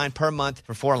 per line per month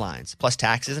for 4 lines, plus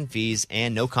taxes and fees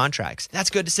and no contracts. That's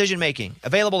good decision making.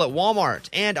 Available at Walmart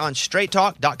and on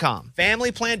straighttalk.com.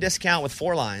 Family plan discount with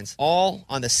 4 lines, all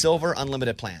on the Silver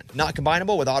Unlimited plan. Not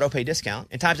combinable with auto pay discount.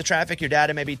 In times of traffic, your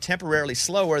data may be temporarily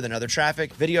slower than other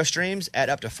traffic. Video streams at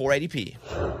up to 480p.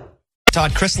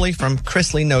 Todd Chrisley from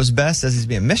Chrisley Knows Best says he's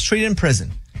being mistreated in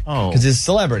prison. Oh. Because he's a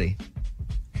celebrity.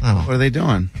 Oh. What are they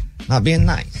doing? Not being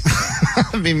nice.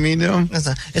 Being mean to him?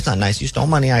 It's not nice. You stole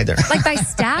money either. Like by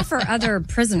staff or other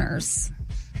prisoners?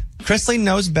 Chrisley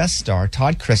Knows Best star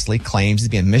Todd Chrisley claims he's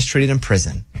being mistreated in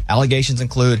prison. Allegations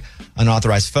include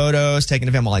unauthorized photos taken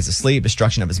of him while he's asleep,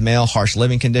 destruction of his mail, harsh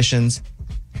living conditions.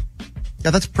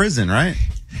 Yeah, that's prison, right?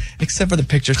 Except for the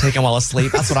pictures taken while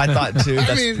asleep. That's what I thought, too.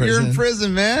 That's prison. You're in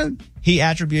prison, man. He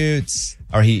attributes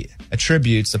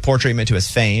the poor treatment to his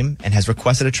fame and has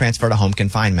requested a transfer to home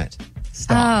confinement.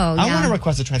 Stop. Oh, I want to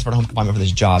request a transfer to home confinement for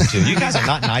this job, too. You guys are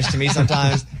not nice to me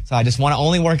sometimes, so I just want to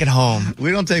only work at home.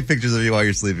 We don't take pictures of you while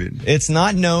you're sleeping. It's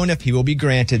not known if he will be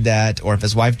granted that or if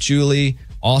his wife, Julie,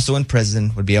 also in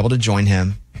prison, would be able to join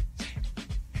him.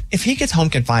 If he gets home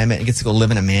confinement and gets to go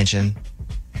live in a mansion,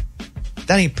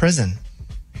 that ain't prison.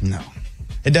 No.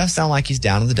 It does sound like he's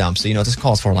down in the dumps. So you know what this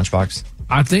calls for, Lunchbox?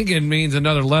 I think it means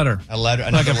another letter. Another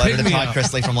Like a letter to pick-me-up. Todd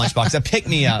Chrisley from Lunchbox. A pick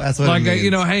me up. That's what Like, it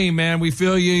means. hey man, we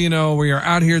feel you. We are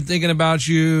out here thinking about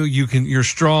you. You're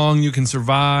strong. You can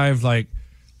survive. Like,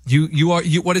 you are.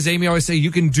 What does Amy always say?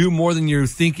 You can do more than you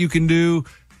think you can do.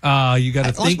 You got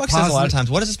to think Lunchbox says a lot of positive. times,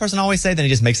 what does this person always say? Then he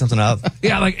just makes something up.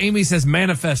 Yeah, like Amy says,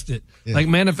 manifest it. Yeah. Like,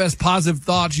 manifest positive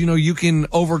thoughts. You can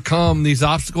overcome these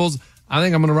obstacles. I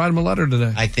think I'm going to write him a letter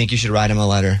today. I think you should write him a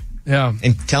letter. Yeah.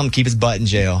 And tell him to keep his butt in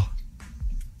jail.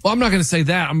 Well, I'm not going to say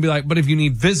that. I'm going to be like, but if you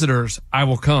need visitors, I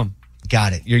will come.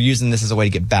 Got it. You're using this as a way to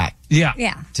get back. Yeah.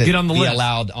 Yeah. To Get on the be list.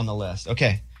 allowed on the list.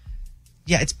 Okay.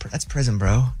 Yeah, that's prison,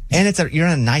 bro. And you're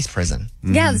in a nice prison.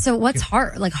 Yeah. So what's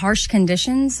harsh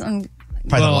conditions?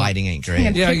 Probably the lighting ain't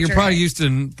great. Yeah, you're probably used to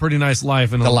a pretty nice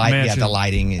life in The a light, mansion. yeah, the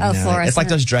lighting. Oh, It's like fluorescent.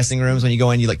 those dressing rooms when you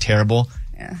go in, you look terrible.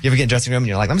 Yeah. You ever get in a dressing room and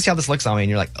you're like, let me see how this looks on me, and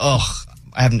you're like, ugh,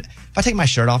 if I take my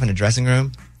shirt off in a dressing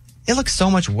room, it looks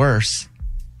so much worse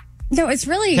No, it's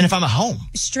really than if I'm at home.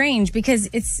 strange because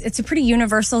it's a pretty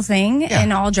universal thing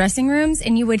in all dressing rooms,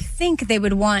 and you would think they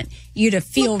would want you to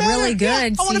feel really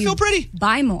good. I want to feel pretty.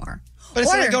 Buy more. But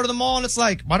instead Or- I go to the mall and it's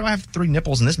like, why do I have 3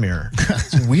 nipples in this mirror?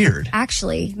 It's weird.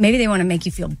 Actually, maybe they want to make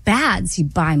you feel bad, so you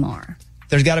buy more.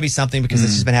 There's got to be something because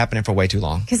this has been happening for way too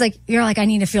long. Because you're like, I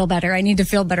need to feel better. I need to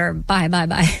feel better. Buy.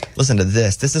 Listen to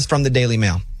this. This is from the Daily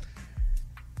Mail.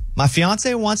 My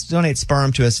fiance wants to donate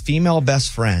sperm to his female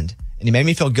best friend, and he made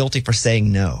me feel guilty for saying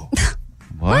no.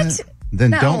 What?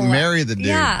 Then No. don't marry the dude.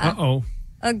 Yeah. Uh-oh.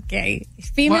 Okay.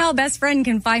 Female best friend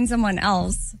can find someone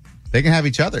else. They can have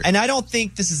each other. And I don't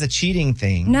think this is a cheating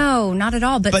thing. No, not at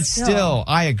all. But still,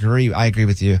 I agree. I agree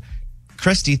with you.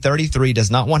 Christy, 33, does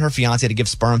not want her fiance to give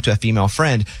sperm to a female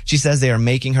friend. She says they are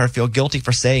making her feel guilty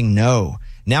for saying no.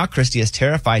 Now Christy is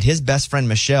terrified his best friend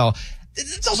Michelle.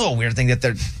 It's also a weird thing that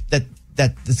that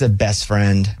it's a best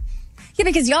friend. Yeah,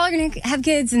 because y'all are going to have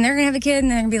kids and they're going to have a kid and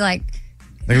they're going to be like,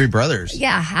 They can be brothers.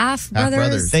 yeah, half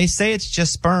brothers. They say it's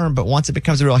just sperm, but once it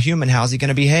becomes a real human, how's he going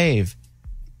to behave?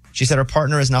 She said her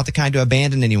partner is not the kind to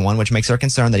abandon anyone, which makes her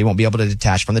concerned that he won't be able to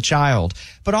detach from the child.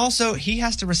 But also, he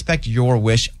has to respect your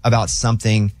wish about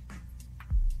something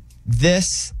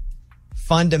this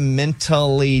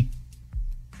fundamentally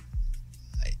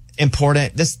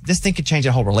important. This thing could change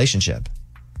a whole relationship.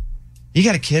 You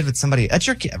got a kid with somebody, it's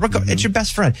your kid, it's your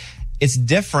best friend. It's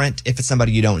different if it's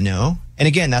somebody you don't know. And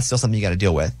again, that's still something you got to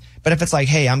deal with. But if it's like,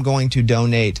 hey, I'm going to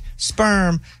donate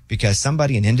sperm because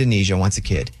somebody in Indonesia wants a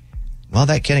kid. Well,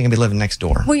 that kid ain't gonna be living next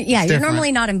door. Well, yeah, It's you're different.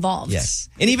 normally not involved. Yes.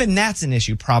 And even that's an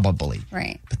issue, probably.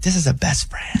 Right. But this is a best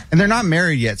friend. And they're not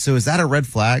married yet, so is that a red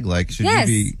flag? Like, should Yes.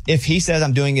 you be... If he says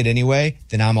I'm doing it anyway,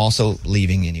 then I'm also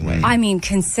leaving anyway. I mean,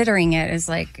 considering it is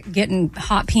like getting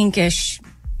hot pinkish,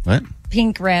 What?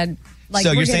 pink, red. Like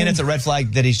so we're you're saying getting- it's a red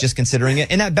flag that he's just considering it?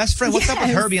 And that best friend, what's up with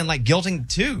Yes. her being like guilting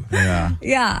too? Yeah.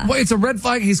 Yeah. Well, it's a red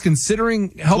flag. He's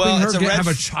considering helping her it's a have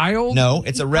a f- child. No,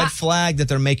 it's a red flag that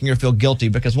they're making her feel guilty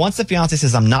because once the fiance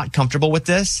says, I'm not comfortable with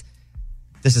this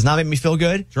does not make me feel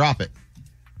good. Drop it.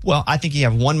 Well, I think you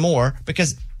have one more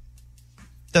because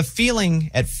the feeling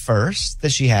at first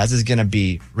that she has is going to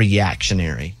be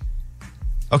reactionary.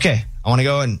 Okay, I want to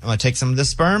go and I want to take some of this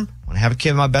sperm. I want to have a kid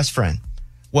with my best friend.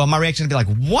 Well, my reaction would be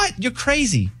like, what? You're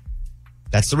crazy.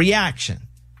 That's the reaction.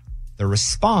 The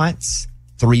response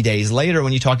 3 days later,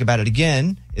 when you talk about it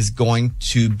again, is going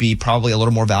to be probably a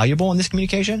little more valuable in this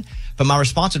communication. But my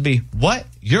response would be, what?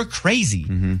 You're crazy.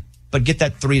 But get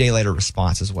that 3 day later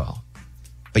response as well.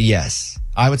 But yes,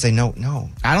 I would say no.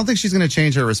 I don't think she's going to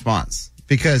change her response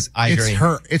because agree.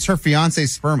 it's her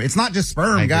fiance's sperm. It's not just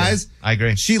sperm, I agree. guys. I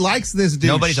agree. She likes this dude.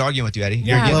 Nobody's arguing with you, Eddie.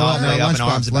 You're Yeah. getting Well, all the way no, up in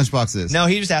arms. Lunchbox is. No,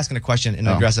 he's just asking a question in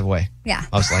an aggressive way. Yeah.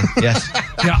 Mostly. Yes.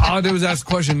 Yeah, all I did was ask a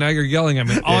question. Now you're yelling at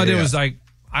me. All I did was like,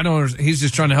 I don't understand. He's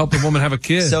just trying to help the woman have a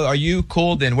kid. So are you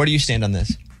cool then? Where do you stand on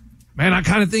this? Man, I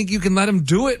kind of think you can let him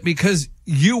do it because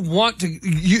you want to,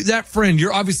 that friend,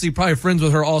 you're obviously probably friends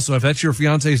with her also. If that's your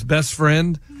fiance's best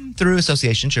friend. Through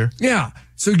association, sure. Yeah.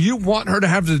 So you want her to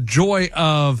have the joy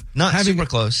of Not having, super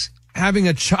close. having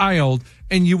a child,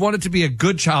 and you want it to be a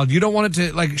good child. You don't want it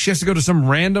to, like, she has to go to some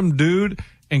random dude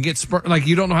and get sperm. Like,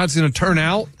 you don't know how it's going to turn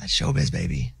out. That's showbiz,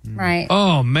 baby. Right.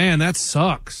 Oh, man, that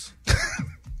sucks.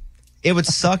 It would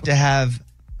suck to have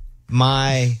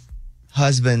my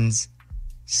husband's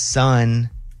son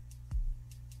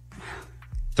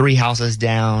 3 houses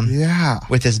down. Yeah.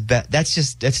 With his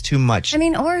that's too much. I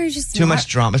mean, or just Too much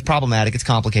drama. It's problematic. It's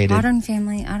complicated. Modern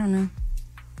Family. I don't know.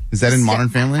 Is that in Modern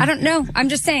Family? I don't know. I'm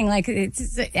just saying, like,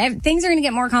 things are going to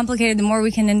get more complicated the more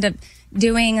we can end up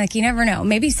doing. Like, you never know.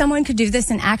 Maybe someone could do this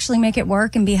and actually make it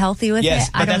work and be healthy with Yes,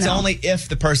 it. but that's only if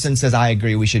the person says, I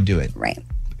agree, we should do it. Right.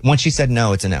 Once she said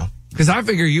no, it's a no. Because I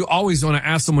figure you always want to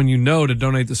ask someone you know to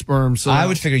donate the sperm. So I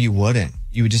would figure you wouldn't.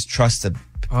 You would just trust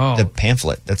the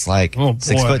pamphlet that's like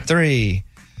 6'3".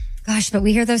 Gosh, but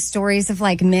we hear those stories of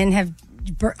like men have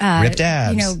ripped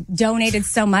abs. Donated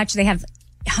so much they have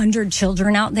 100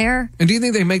 children out there. And do you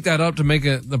think they make that up to make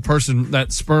the person,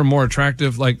 that sperm, more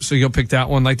attractive? Like, so you'll pick that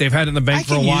one, like they've had it in the bank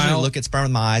for a I can while. usually look at sperm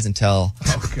with my eyes and tell.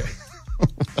 Okay.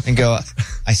 And go,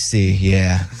 I see.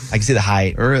 Yeah, I can see the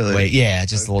height. Really? Wait, yeah,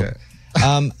 just a little.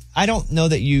 I don't know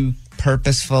that you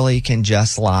purposefully can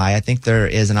just lie. I think there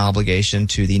is an obligation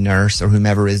to the nurse or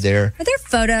whomever is there. Are there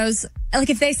photos? Like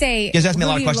if they say, You guys ask me a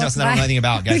lot of questions that I don't know anything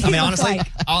about, guys. I mean, honestly,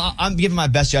 I'm giving my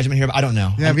best judgment here, but I don't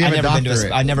know. Yeah,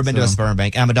 I've never been to a sperm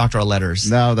bank, and I'm a doctor of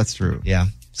letters. No, that's true. Yeah.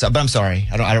 So, but I'm sorry,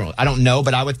 I don't know,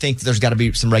 but I would think there's got to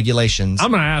be some regulations.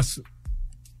 I'm going to ask.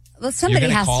 Well, somebody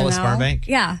You're has call to know. a sperm bank.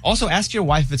 Yeah. Also, ask your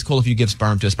wife if it's cool if you give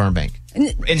sperm to a sperm bank.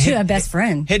 To a best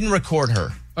friend. Hidden record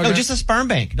her. Okay. No, just a sperm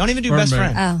bank. Don't even do Sperm best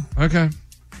bank. friend. Oh. Okay.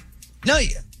 No,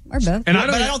 Or both. And but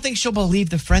I don't think she'll believe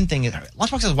the friend thing.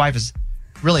 Lunchbox's wife is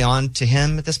really on to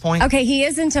him at this point. Okay, he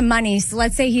is into money. So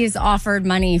let's say he is offered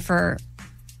money for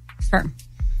sperm.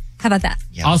 How about that?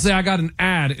 Yeah. I'll say I got an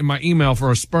ad in my email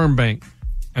for a sperm bank,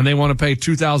 and they want to pay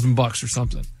 $2,000 or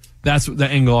something. That's the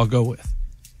angle I'll go with.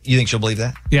 You think she'll believe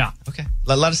that? Yeah. Okay.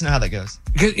 Let us know how that goes.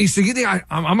 So you think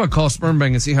I'm going to call a sperm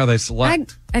bank and see how they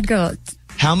select? I'd go.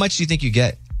 How much do you think you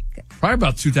get? Probably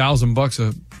about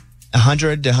 $2,000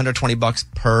 $100 to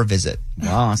 $120 per visit.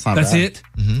 Wow, that's not That's bad. it?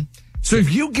 Mm-hmm. So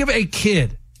if you give a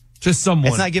kid to someone.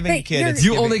 It's not giving a kid. It's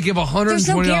you giving, only give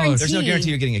 $120. There's no guarantee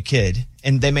you're getting a kid,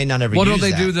 and they may not ever Well, use don't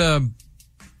they that. do the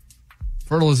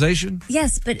fertilization?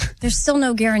 Yes, but there's still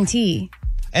no guarantee.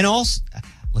 And also,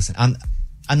 listen, I'm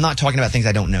not talking about things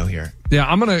I don't know here.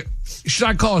 Yeah, should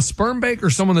I call a sperm bank or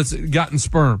someone that's gotten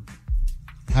sperm?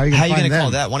 How are you going to them?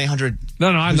 call that? 1-800. No,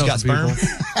 I know got some sperm. people.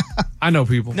 I know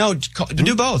people. No,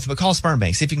 do both, but call a sperm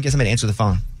bank. See if you can get somebody to answer the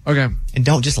phone. Okay. And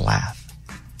don't just laugh.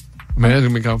 Man, that's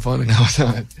going to be kind of funny. No, it's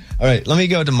not. All right, let me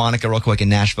go to Monica real quick in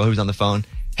Nashville, who's on the phone.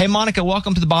 Hey, Monica,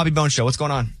 welcome to the Bobby Bones Show. What's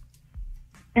going on?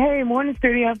 Hey, morning,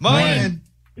 studio. Morning.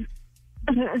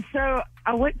 So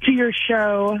I went to your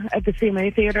show at the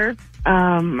CMA Theater,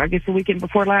 I guess the weekend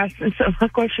before last. And so my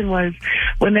question was,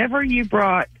 whenever you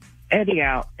brought Eddie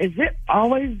out, is it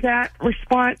always that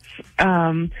response?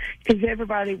 Because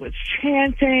everybody was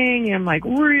chanting and like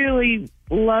really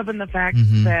loving the fact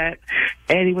that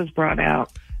Eddie was brought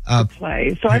out to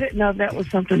play. So I didn't know if that was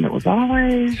something that was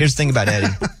always. Here's the thing about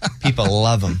Eddie. People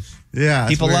love him. Yeah.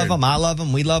 People love him. I love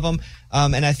him. We love him.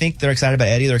 And I think they're excited about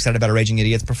Eddie. They're excited about a Raging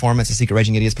Idiots performance, a Secret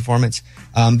Raging Idiots performance.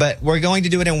 But we're going to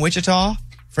do it in Wichita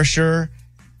for sure.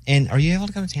 And are you able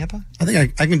to come to Tampa? I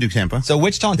think I can do Tampa. So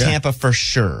Wichita and Tampa for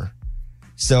sure.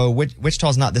 So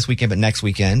Wichita's not this weekend, but next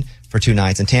weekend for 2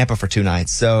 nights, and Tampa for 2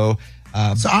 nights. So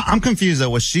I'm confused though.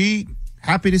 Was she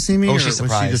happy to see me, or was she was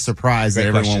surprised? she just surprised Great that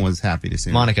everyone question. was happy to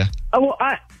see me? Monica. Oh, well,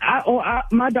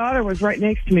 my daughter was right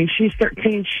next to me. She's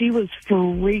 13. She was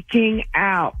freaking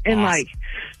out and like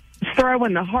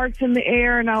throwing the hearts in the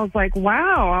air. And I was like,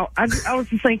 wow. I was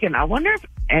just thinking, I wonder if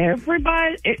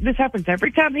this happens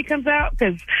every time he comes out,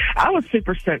 because I was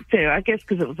super stoked too. I guess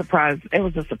because it was a surprise. It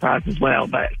was a surprise as well.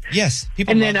 But yes,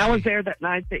 people. And then I was there that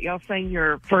night that y'all sang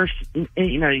your first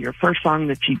song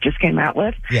that you just came out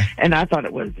with. Yeah. And I thought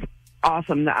it was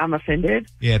awesome. That I'm offended.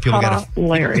 Yeah, people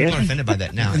hilarious. People are offended by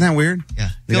that now. Isn't that weird? Yeah,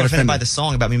 people are offended by the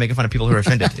song about me making fun of people who are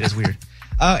offended. It is weird.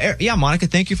 Yeah, Monica,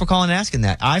 thank you for calling and asking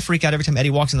that. I freak out every time Eddie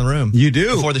walks in the room. You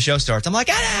do. Before the show starts. I'm like,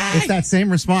 Eddie! It's that same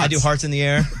response. I do hearts in the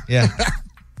air. Yeah.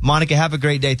 Monica, have a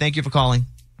great day. Thank you for calling.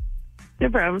 No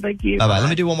problem. Thank you. Bye-bye. Let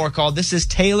me do one more call. This is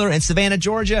Taylor in Savannah,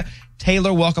 Georgia.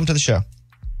 Taylor, welcome to the show.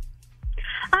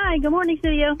 Hi, good morning,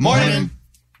 studio. Morning.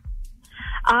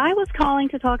 I was calling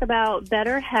to talk about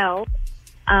BetterHelp.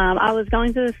 I was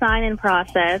going through the sign-in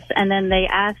process, and then they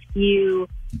asked you,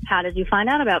 how did you find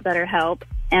out about BetterHelp?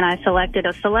 And I selected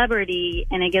a celebrity,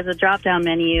 and it gives a drop-down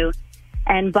menu.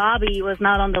 And Bobby was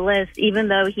not on the list, even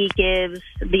though he gives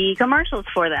the commercials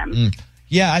for them.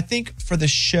 Yeah, I think for the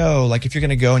show, like if you're going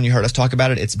to go and you heard us talk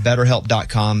about it, it's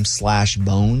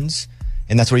betterhelp.com/bones.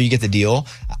 And that's where you get the deal.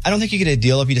 I don't think you get a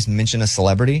deal if you just mention a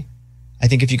celebrity. I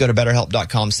think if you go to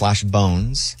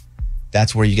betterhelp.com/bones,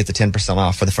 that's where you get the 10%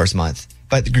 off for the first month.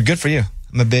 But good for you.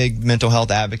 I'm a big mental health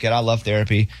advocate. I love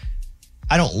therapy.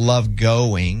 I don't love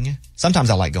going. Sometimes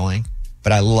I like going,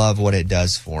 but I love what it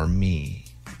does for me.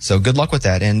 So good luck with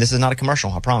that. And this is not a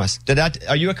commercial, I promise.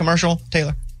 Are you a commercial,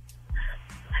 Taylor?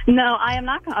 No, I am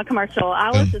not a commercial. I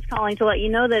was just calling to let you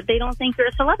know that they don't think you're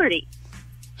a celebrity.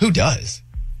 Who does?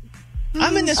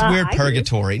 I'm in this weird I do.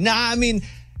 purgatory. Nah, I mean,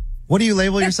 what do you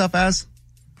label yourself as?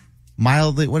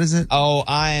 Mildly, what is it? Oh,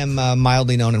 I am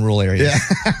mildly known in rural areas. Yeah,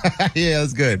 yeah,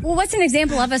 that's good. Well, what's an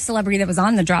example of a celebrity that was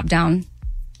on the drop down?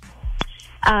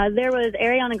 There was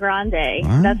Ariana Grande.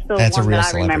 Huh? That's the That's a one real that I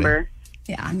celebrity. remember.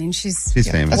 Yeah, I mean, she's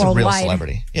famous. That's a real worldwide.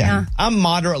 celebrity. Yeah. I'm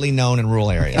moderately known in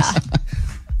rural areas.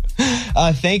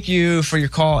 Thank you for your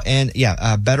call. And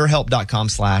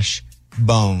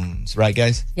betterhelp.com/bones. Right,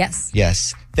 guys? Yes.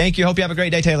 Yes. Thank you. Hope you have a great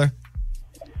day, Taylor.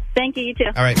 Thank you, you too.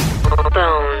 All right. All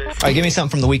right, give me something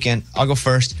from the weekend. I'll go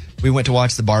first. We went to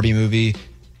watch the Barbie movie.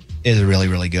 It is really,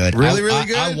 really good. Really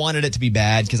good? I wanted it to be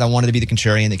bad because I wanted to be the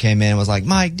contrarian that came in and was like,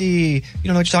 Mike D, you don't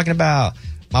know what you're talking about.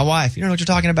 My wife, you don't know what you're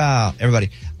talking about.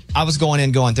 Everybody. I was going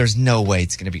in going, there's no way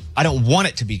it's going to be. I don't want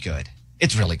it to be good.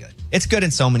 It's really good. It's good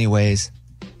in so many ways.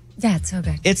 Yeah, it's so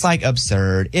good. It's like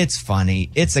absurd. It's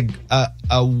funny. It's a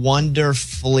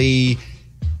wonderfully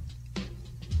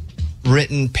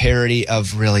written parody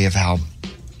of how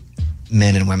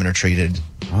men and women are treated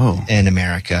in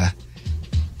America.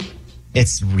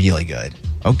 It's really good.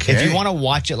 Okay. If you want to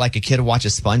watch it like a kid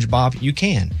watches SpongeBob, you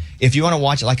can. If you want to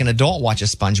watch it like an adult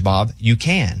watches SpongeBob, you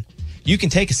can. You can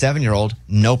take a 7-year-old,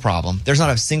 no problem. There's not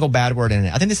a single bad word in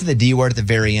it. I think this is the D word at the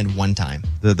very end one time.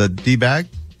 The D bag?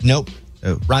 Nope.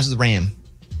 Oh. Rhymes with ram.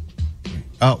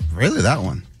 Oh, really? That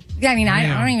one? Yeah, I mean, I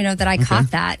don't even know that I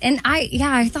caught that. And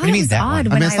I thought it was odd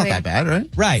when it's not that bad, right?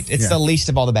 Right. It's the least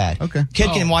of all the bad. Okay. Kid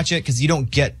can watch it because you don't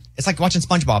get, it's like watching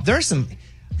SpongeBob. There are some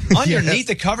underneath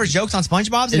the covers jokes on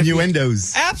SpongeBob's.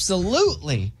 Innuendos.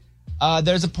 Absolutely.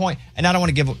 There's a point, and I don't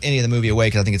want to give any of the movie away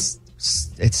because I think it's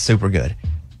super good.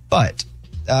 But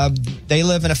they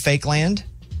live in a fake land,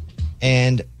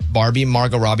 and Barbie,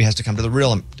 Margot Robbie, has to come to the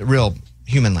real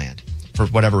human land for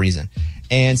whatever reason.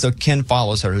 And so Ken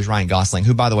follows her, who's Ryan Gosling,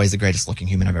 who, by the way, is the greatest looking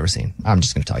human I've ever seen. I'm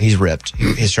just going to tell you. He's ripped.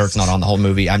 His shirt's not on the whole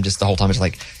movie. I'm just the whole time it's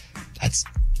like, it's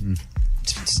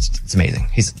amazing.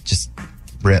 He's just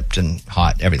ripped and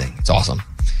hot, everything. It's awesome.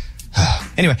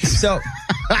 Anyway, so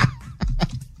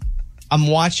I'm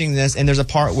watching this, and there's a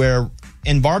part where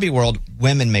in Barbie world,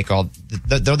 women make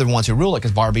they're the ones who rule it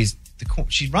because Barbie's,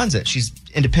 she runs it. She's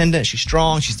independent. She's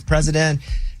strong. She's the president.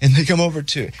 And they come over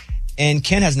and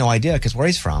Ken has no idea because where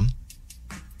he's from,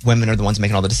 women are the ones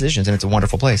making all the decisions, and it's a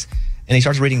wonderful place. And he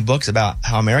starts reading books about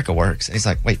how America works. And he's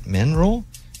like, wait, men rule?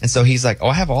 And so he's like,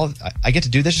 I get to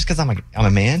do this just because I'm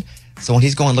a man. So when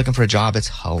he's going looking for a job, it's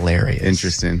hilarious.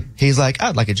 Interesting. He's like,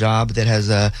 I'd like a job that has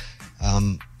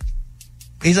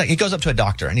he goes up to a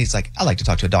doctor and he's like, I'd like to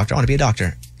talk to a doctor. I want to be a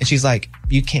doctor. And she's like,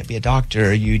 you can't be a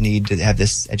doctor. You need to have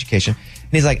this education.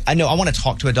 And he's like, I know, I want to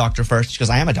talk to a doctor first. She goes,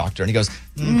 I am a doctor. And he goes,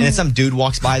 and then some dude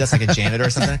walks by that's like a janitor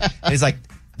or something. And he's like,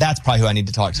 that's probably who I need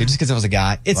to talk to just because it was a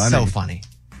guy. It's so funny.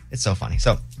 It's so funny.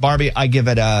 So Barbie, I give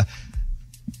it I've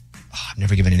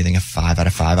never given anything a 5 out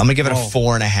of 5. I'm going to give it a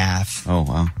 4.5. Oh,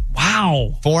 wow.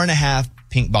 Wow. 4.5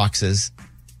 pink boxes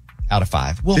out of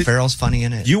 5. Will Ferrell's funny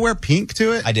in it. You wear pink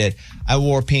to it? I did. I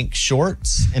wore pink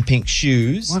shorts and pink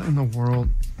shoes. What in the world?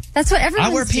 That's what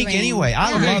everyone's I wear pink doing. anyway.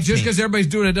 I love just pink. because everybody's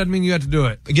doing it doesn't mean you have to do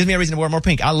it. It gives me a reason to wear more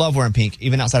pink. I love wearing pink,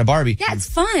 even outside of Barbie. Yeah, it's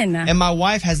fun. And my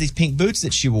wife has these pink boots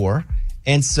that she wore.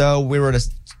 And so we were at a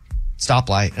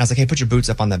stoplight, and I was like, hey, put your boots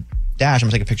up on the dash. I'm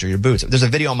going to take a picture of your boots. There's a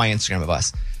video on my Instagram of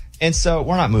us. And so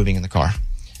we're not moving in the car.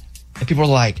 And people are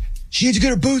like, she needs to get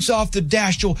her boots off the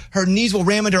dash. Her knees will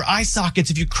ram into her eye sockets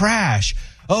if you crash.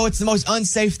 Oh, it's the most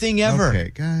unsafe thing ever.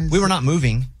 Okay, guys. We were not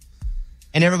moving.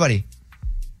 And everybody,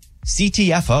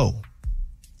 CTFO.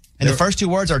 And the first 2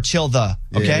 words are chill the,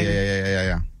 okay?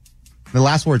 Yeah. The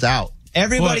last word's out.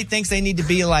 Everybody thinks they need to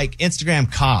be like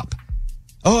Instagram cop.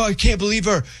 Oh, I can't believe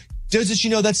her. Doesn't she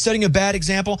know that's setting a bad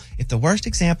example? If the worst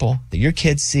example that your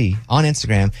kids see on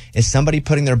Instagram is somebody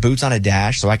putting their boots on a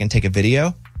dash so I can take a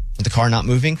video with the car not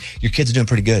moving, your kids are doing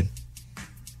pretty good.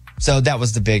 So that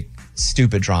was the big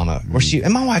stupid drama.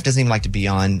 And my wife doesn't even like to be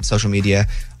on social media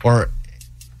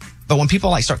but when people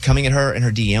like start coming at her in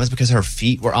her DMs because her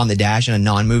feet were on the dash in a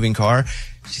non-moving car,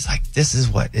 she's like, this is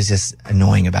what is just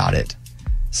annoying about it.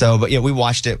 So, but yeah, we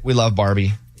watched it. We love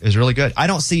Barbie. It was really good. I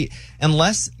don't see,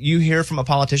 unless you hear from a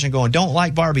politician going, don't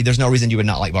like Barbie, there's no reason you would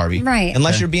not like Barbie. Right.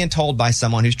 Unless you're being told by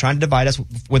someone who's trying to divide us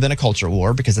within a culture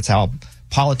war, because that's how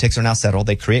politics are now settled.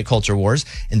 They create culture wars,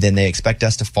 and then they expect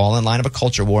us to fall in line of a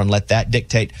culture war and let that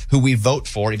dictate who we vote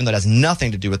for, even though it has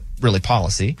nothing to do with really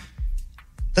policy.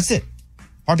 That's it.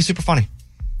 Barbie's super funny.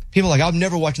 People are like, I'm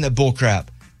never watching that bull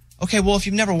crap. Okay, well, if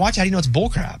you've never watched it, how do you know it's bull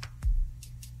crap?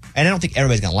 And I don't think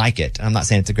everybody's going to like it. I'm not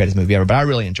saying it's the greatest movie ever, but I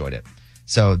really enjoyed it.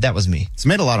 So that was me. It's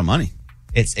made a lot of money.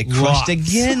 It crushed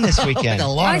again this weekend.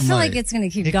 I feel like it's going to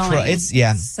keep going. It's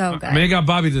so good. I mean, it got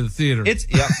Bobby to the theater. That's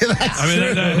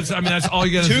I mean, that's all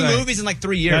you got to say. 2 movies in like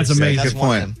 3 years. That's amazing. That's Good one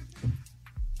point. of them.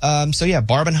 So yeah,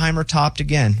 Barbenheimer topped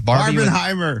again.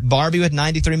 Barbie with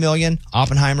 93 million.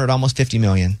 Oppenheimer at almost 50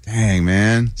 million. Dang,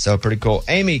 man. So pretty cool.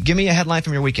 Amy, give me a headline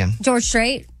from your weekend. George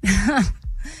Strait.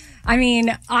 I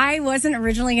mean, I wasn't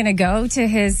originally going to go to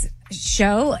his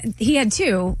show. He had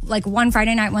two, like one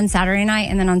Friday night, one Saturday night.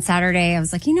 And then on Saturday, I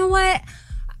was like, you know what?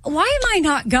 Why am I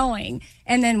not going?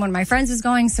 And then one of my friends was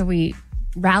going, so we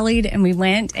rallied and we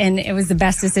went, and it was the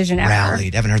best decision ever.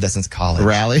 Rallied. I haven't heard that since college.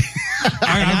 Rally.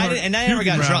 I never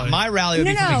got drunk. My rally would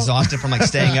be from exhausted from like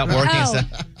staying up working and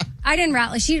stuff. I didn't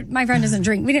rally. My friend doesn't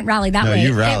drink. We didn't rally that way.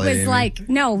 You rallied, it was Amy. like,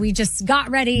 no, we just got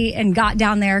ready and got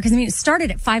down there. Because I mean, it started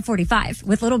at 5:45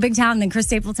 with Little Big Town, then Chris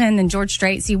Stapleton, then George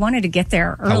Strait. So you wanted to get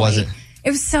there early. How was it?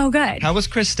 It was so good. How was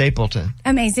Chris Stapleton?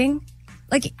 Amazing.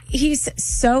 Like, he's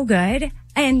so good.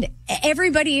 And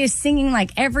everybody is singing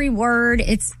like every word.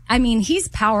 He's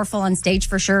powerful on stage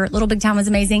for sure. Little Big Town was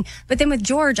amazing. But then with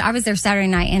George, I was there Saturday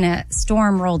night and a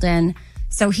storm rolled in.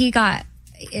 So it got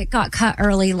cut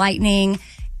early, lightning.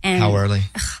 And How early?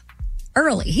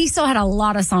 Early. He still had a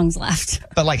lot of songs left.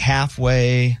 But like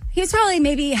halfway. He was probably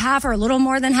maybe half or a little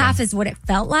more than half is what it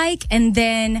felt like. And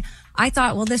then I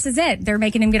thought, well, this is it. They're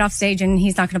making him get off stage and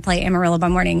he's not going to play Amarillo by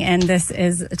Morning. And this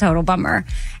is a total bummer.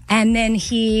 And then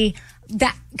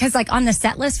because like on the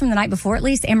set list from the night before, at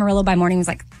least, Amarillo by Morning was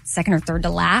like second or third to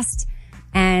last.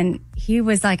 And he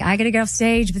was like, I got to get off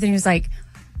stage. But then he was like,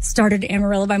 started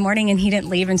Amarillo by Morning, and he didn't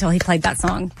leave until he played that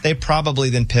song. They probably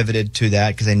then pivoted to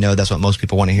that because they know that's what most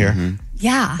people want to hear. Mm-hmm.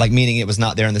 Yeah. Like meaning it was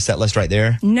not there in the set list right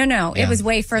there. No. Yeah. It was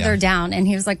way further down. And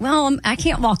he was like, well, I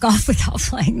can't walk off without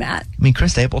playing that. I mean,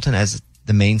 Chris Stapleton as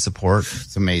the main support.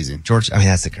 It's amazing. George,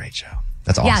 that's a great show.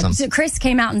 That's awesome. Yeah, so Chris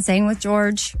came out and sang with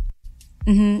George.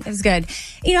 It was good.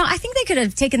 I think they could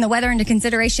have taken the weather into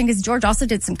consideration because George also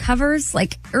did some covers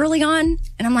like early on.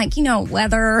 And I'm like,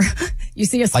 weather, you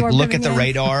see a storm. Like look at the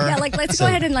radar. Yeah, like let's go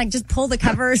ahead and like just pull the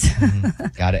covers.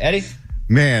 Got it. Eddie?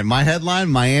 Man, my headline,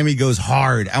 Miami goes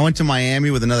hard. I went to Miami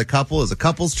with another couple. It was a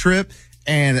couple's trip.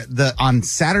 And on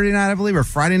Saturday night, I believe, or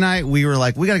Friday night, we were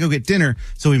like, we got to go get dinner.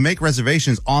 So we make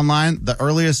reservations online. The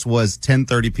earliest was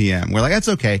 10:30 p.m. We're like, that's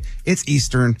okay. It's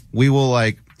Eastern. We will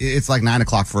it's like 9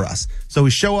 o'clock for us. So we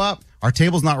show up. Our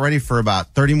table's not ready for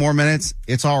about 30 more minutes.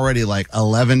 It's already like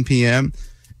 11 p.m.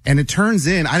 And it turns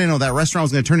in, I didn't know that restaurant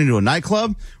was going to turn into a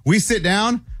nightclub. We sit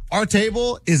down. Our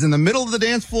table is in the middle of the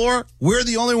dance floor. We're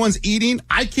the only ones eating.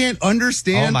 I can't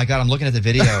understand. Oh my God, I'm looking at the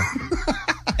video.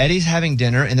 Eddie's having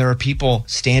dinner and there are people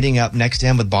standing up next to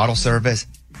him with bottle service.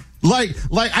 Like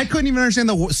I couldn't even understand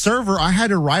the server. I had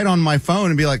to write on my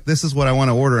phone and be like, this is what I want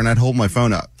to order. And I'd hold my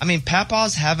phone up. I mean,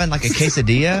 Papa's having like a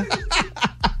quesadilla.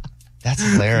 That's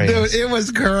hilarious. Dude, it was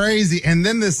crazy. And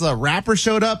then this rapper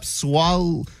showed up,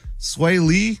 Sway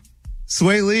Lee.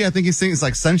 I think he's singing, it's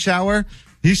like Sunshower.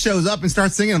 He shows up and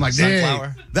starts singing. I'm like,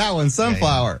 Sunflower. Dang, that one's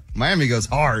Sunflower. Yeah. Miami goes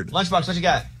hard. Lunchbox, what you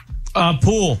got?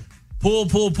 Pool.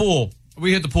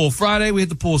 We hit the pool Friday. We hit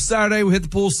the pool Saturday. We hit the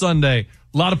pool Sunday.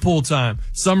 A lot of pool time.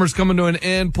 Summer's coming to an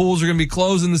end. Pools are going to be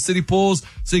closing, the city pools.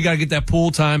 So you got to get that pool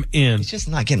time in. It's just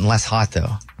not getting less hot,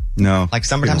 though. No. Like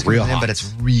summertime's real coming in, hot. but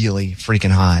it's really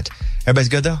freaking hot. Everybody's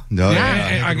good, though? No.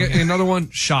 Yeah. I get another one.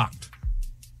 Shocked.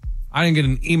 I didn't get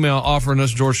an email offering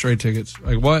us George Strait tickets.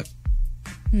 Like, what?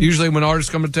 Usually when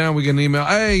artists come to town, we get an email.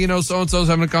 Hey, so-and-so's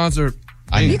having a concert.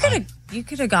 You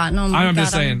could have gotten them. I'm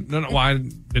just saying. No, I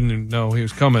didn't even know he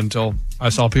was coming until I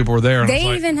saw people were there. And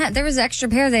They even had, there was an extra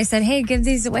pair. They said, hey, give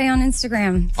these away on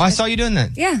Instagram. Oh, I saw you doing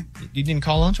that. Yeah. You didn't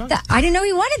call Lunchbox? I didn't know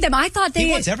he wanted them. I thought they.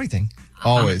 He wants everything.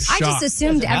 Always. I just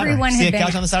assumed everyone See had a been.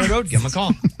 couch on the side of the road? Give him a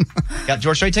call. Got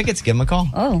George Strait tickets? Give him a call.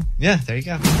 Oh. Yeah, there you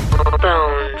go.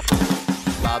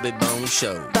 Bobby Bone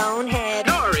Show. Bonehead.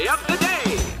 Story of the day.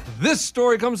 This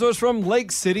story comes to us from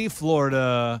Lake City,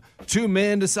 Florida. Two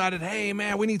men decided, hey,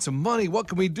 man, we need some money. What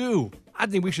can we do? I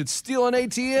think we should steal an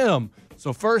ATM.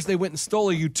 So first they went and stole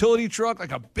a utility truck,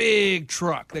 like a big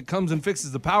truck that comes and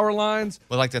fixes the power lines.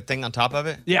 With like the thing on top of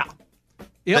it? Yeah.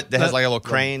 Yep. That has like a little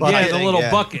crane. Yeah, the little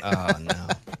bucket. Oh, no.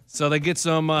 So they get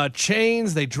some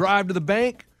chains. They drive to the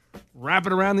bank, wrap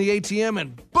it around the ATM,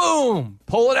 and boom,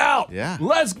 pull it out. Yeah.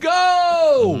 Let's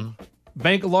go.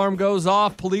 Bank alarm goes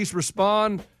off. Police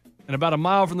respond. And about a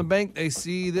mile from the bank, they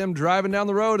see them driving down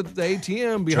the road at the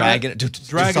ATM. Dragging it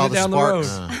down the road.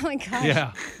 Oh, my gosh.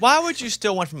 Yeah. Why would you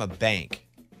steal one from a bank?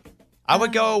 I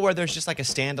would go where there's just like a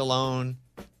standalone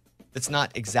that's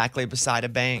not exactly beside a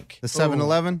bank. The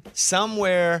 7-Eleven?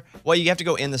 Somewhere. Well, you have to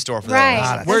go in the store for Right.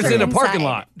 that. Where's Those in are a parking inside.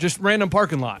 lot? Just random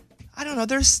parking lot. I don't know.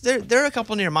 There are a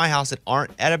couple near my house that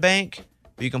aren't at a bank,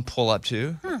 but you can pull up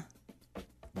to.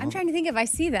 I'm trying to think if I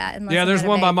see that. unless Yeah, I'm there's at a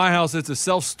one by bank. my house. It's a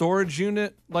self-storage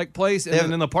unit like place, and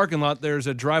then in the parking lot, there's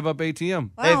a drive-up ATM.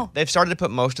 Wow. They've started to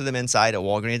put most of them inside at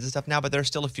Walgreens and stuff now, but there's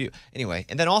still a few. Anyway,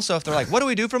 and then also if they're like, what do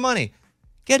we do for money?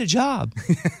 Get a job.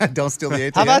 Don't steal the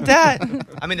ATM. How about that?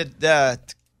 I mean, the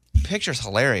picture's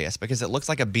hilarious because it looks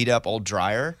like a beat-up old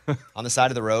dryer on the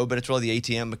side of the road, but it's really the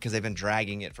ATM because they've been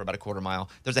dragging it for about a quarter mile.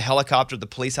 There's a helicopter, the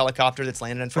police helicopter that's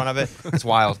landed in front of it. It's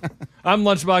wild. I'm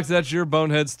Lunchbox. That's your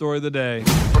bonehead story of the day.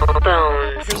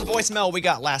 Here's a voicemail we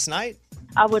got last night.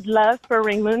 I would love for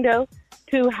Raymundo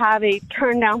to have a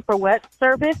turn down for what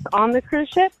service on the cruise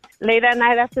ship. Late at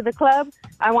night after the club,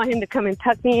 I want him to come and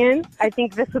tuck me in. I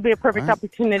think this would be a perfect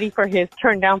opportunity for his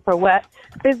turn down for what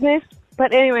business.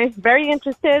 But anyway, very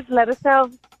interested. Let us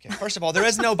know. Okay, first of all, there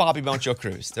is no Bobby Bone Show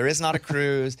cruise. There is not a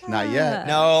cruise. Not yet.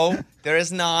 No, there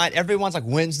is not. Everyone's like,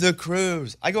 when's the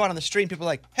cruise? I go out on the street and people are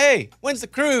like, hey, when's the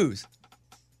cruise?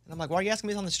 And I'm like, why are you asking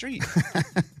me this on the street?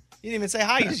 You didn't even say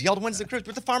hi. You just yelled, when's the cruise?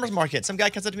 We're at the farmer's market. Some guy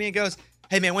comes up to me and goes,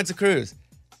 hey, man, when's the cruise?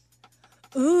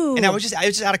 Ooh. And I was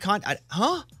just out of context.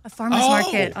 Huh? A farmer's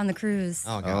market on the cruise.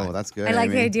 Oh, God. Oh, that's good. I like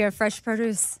the Amy. idea of fresh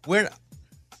produce. We're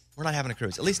not having a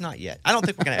cruise, at least not yet. I don't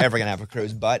think we're ever gonna have a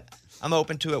cruise, but I'm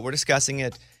open to it. We're discussing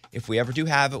it. If we ever do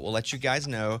have it, we'll let you guys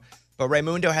know. But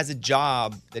Raymundo has a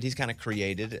job that he's kind of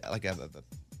created, like what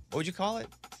would you call it?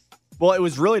 Well, it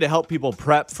was really to help people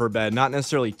prep for bed, not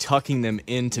necessarily tucking them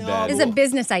into bed. It's a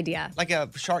business idea. Like a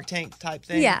Shark Tank type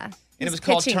thing? Yeah. And He's it was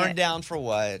called pitching Turn it. Down for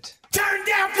What? Turn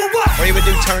Down for What? Or he would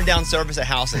do turn down service at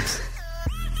houses.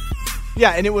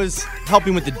 Yeah, and it was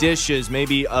helping with the dishes,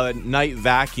 maybe a night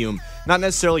vacuum, not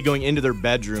necessarily going into their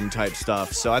bedroom type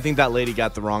stuff. So I think that lady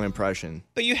got the wrong impression.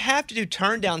 But you have to do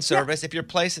turn down service if your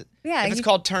place, Yeah, if it's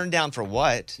called Turn Down for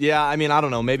What? Yeah, I mean, I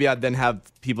don't know. Maybe I'd then have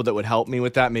people that would help me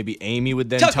with that. Maybe Amy would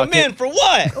then Tuck tuck them in it. for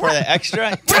what? For the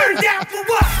extra? Turn down for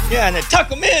what? Yeah, and then tuck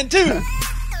them in too.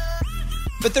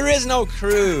 But there is no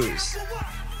cruise.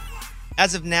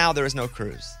 As of now, there is no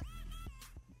cruise.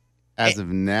 As of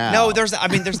now. No,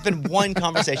 there's been one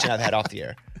conversation I've had off the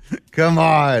air. Come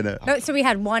on. Oh, so we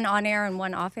had one on air and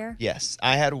one off air? Yes,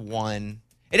 I had one.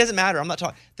 It doesn't matter. I'm not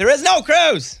talking. There is no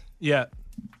cruise. Yeah.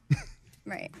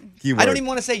 Right. I don't even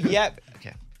want to say yet.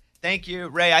 Okay. Thank you,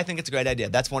 Ray. I think it's a great idea.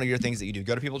 That's one of your things that you do.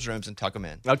 Go to people's rooms and tuck them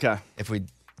in. Okay. If we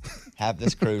have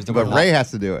this cruise. then But we're Ray not-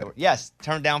 has to do it. Yes,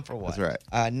 turn down for what? That's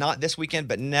right. Not this weekend,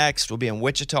 but next. We'll be in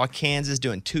Wichita, Kansas,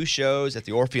 doing 2 shows at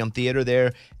the Orpheum Theater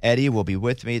there. Eddie will be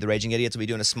with me. The Raging Idiots will be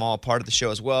doing a small part of the show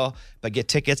as well. But get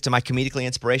tickets to my comedically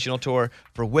inspirational tour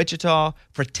for Wichita,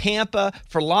 for Tampa,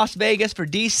 for Las Vegas, for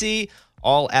D.C.,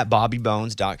 all at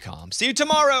BobbyBones.com. See you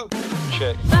tomorrow.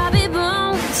 Bobby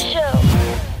Bones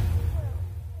Show.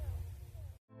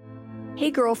 Hey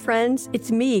girlfriends,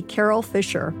 it's me, Carol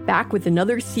Fisher, back with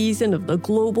another season of the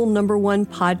global #1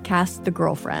 podcast, The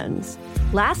Girlfriends.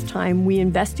 Last time, we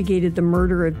investigated the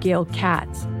murder of Gail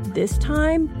Katz. This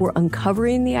time, we're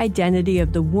uncovering the identity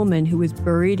of the woman who was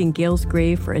buried in Gail's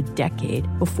grave for a decade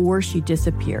before she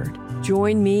disappeared.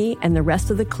 Join me and the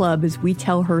rest of the club as we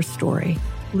tell her story.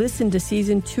 Listen to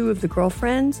Season 2 of The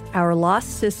Girlfriends, Our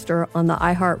Lost Sister on the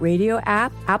iHeartRadio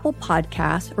app, Apple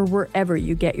Podcasts, or wherever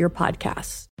you get your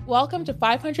podcasts. Welcome to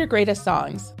 500 Greatest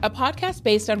Songs, a podcast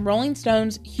based on Rolling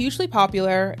Stone's hugely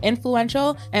popular,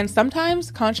 influential, and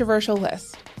sometimes controversial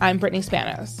list. I'm Brittany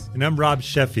Spanos. And I'm Rob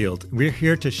Sheffield. We're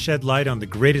here to shed light on the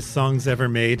greatest songs ever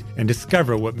made and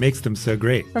discover what makes them so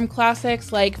great. From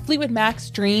classics like Fleetwood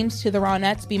Mac's Dreams to the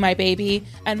Ronettes' Be My Baby,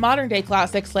 and modern-day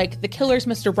classics like The Killers'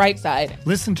 Mr. Brightside.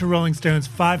 Listen to Rolling Stone's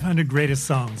 500 Greatest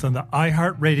Songs on the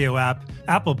iHeartRadio app,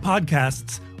 Apple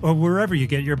Podcasts, or wherever you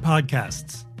get your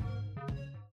podcasts.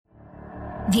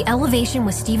 The Elevation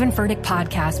with Stephen Furtick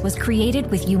podcast was created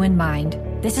with you in mind.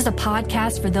 This is a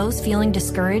podcast for those feeling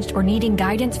discouraged or needing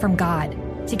guidance from God.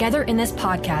 Together in this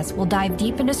podcast, we'll dive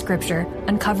deep into scripture,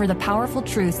 uncover the powerful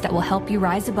truths that will help you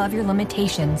rise above your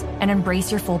limitations and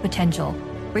embrace your full potential.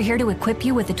 We're here to equip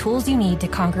you with the tools you need to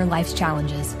conquer life's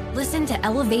challenges. Listen to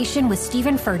Elevation with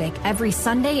Stephen Furtick every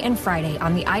Sunday and Friday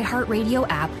on the iHeartRadio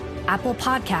app, Apple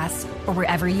Podcasts, or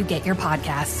wherever you get your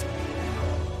podcasts.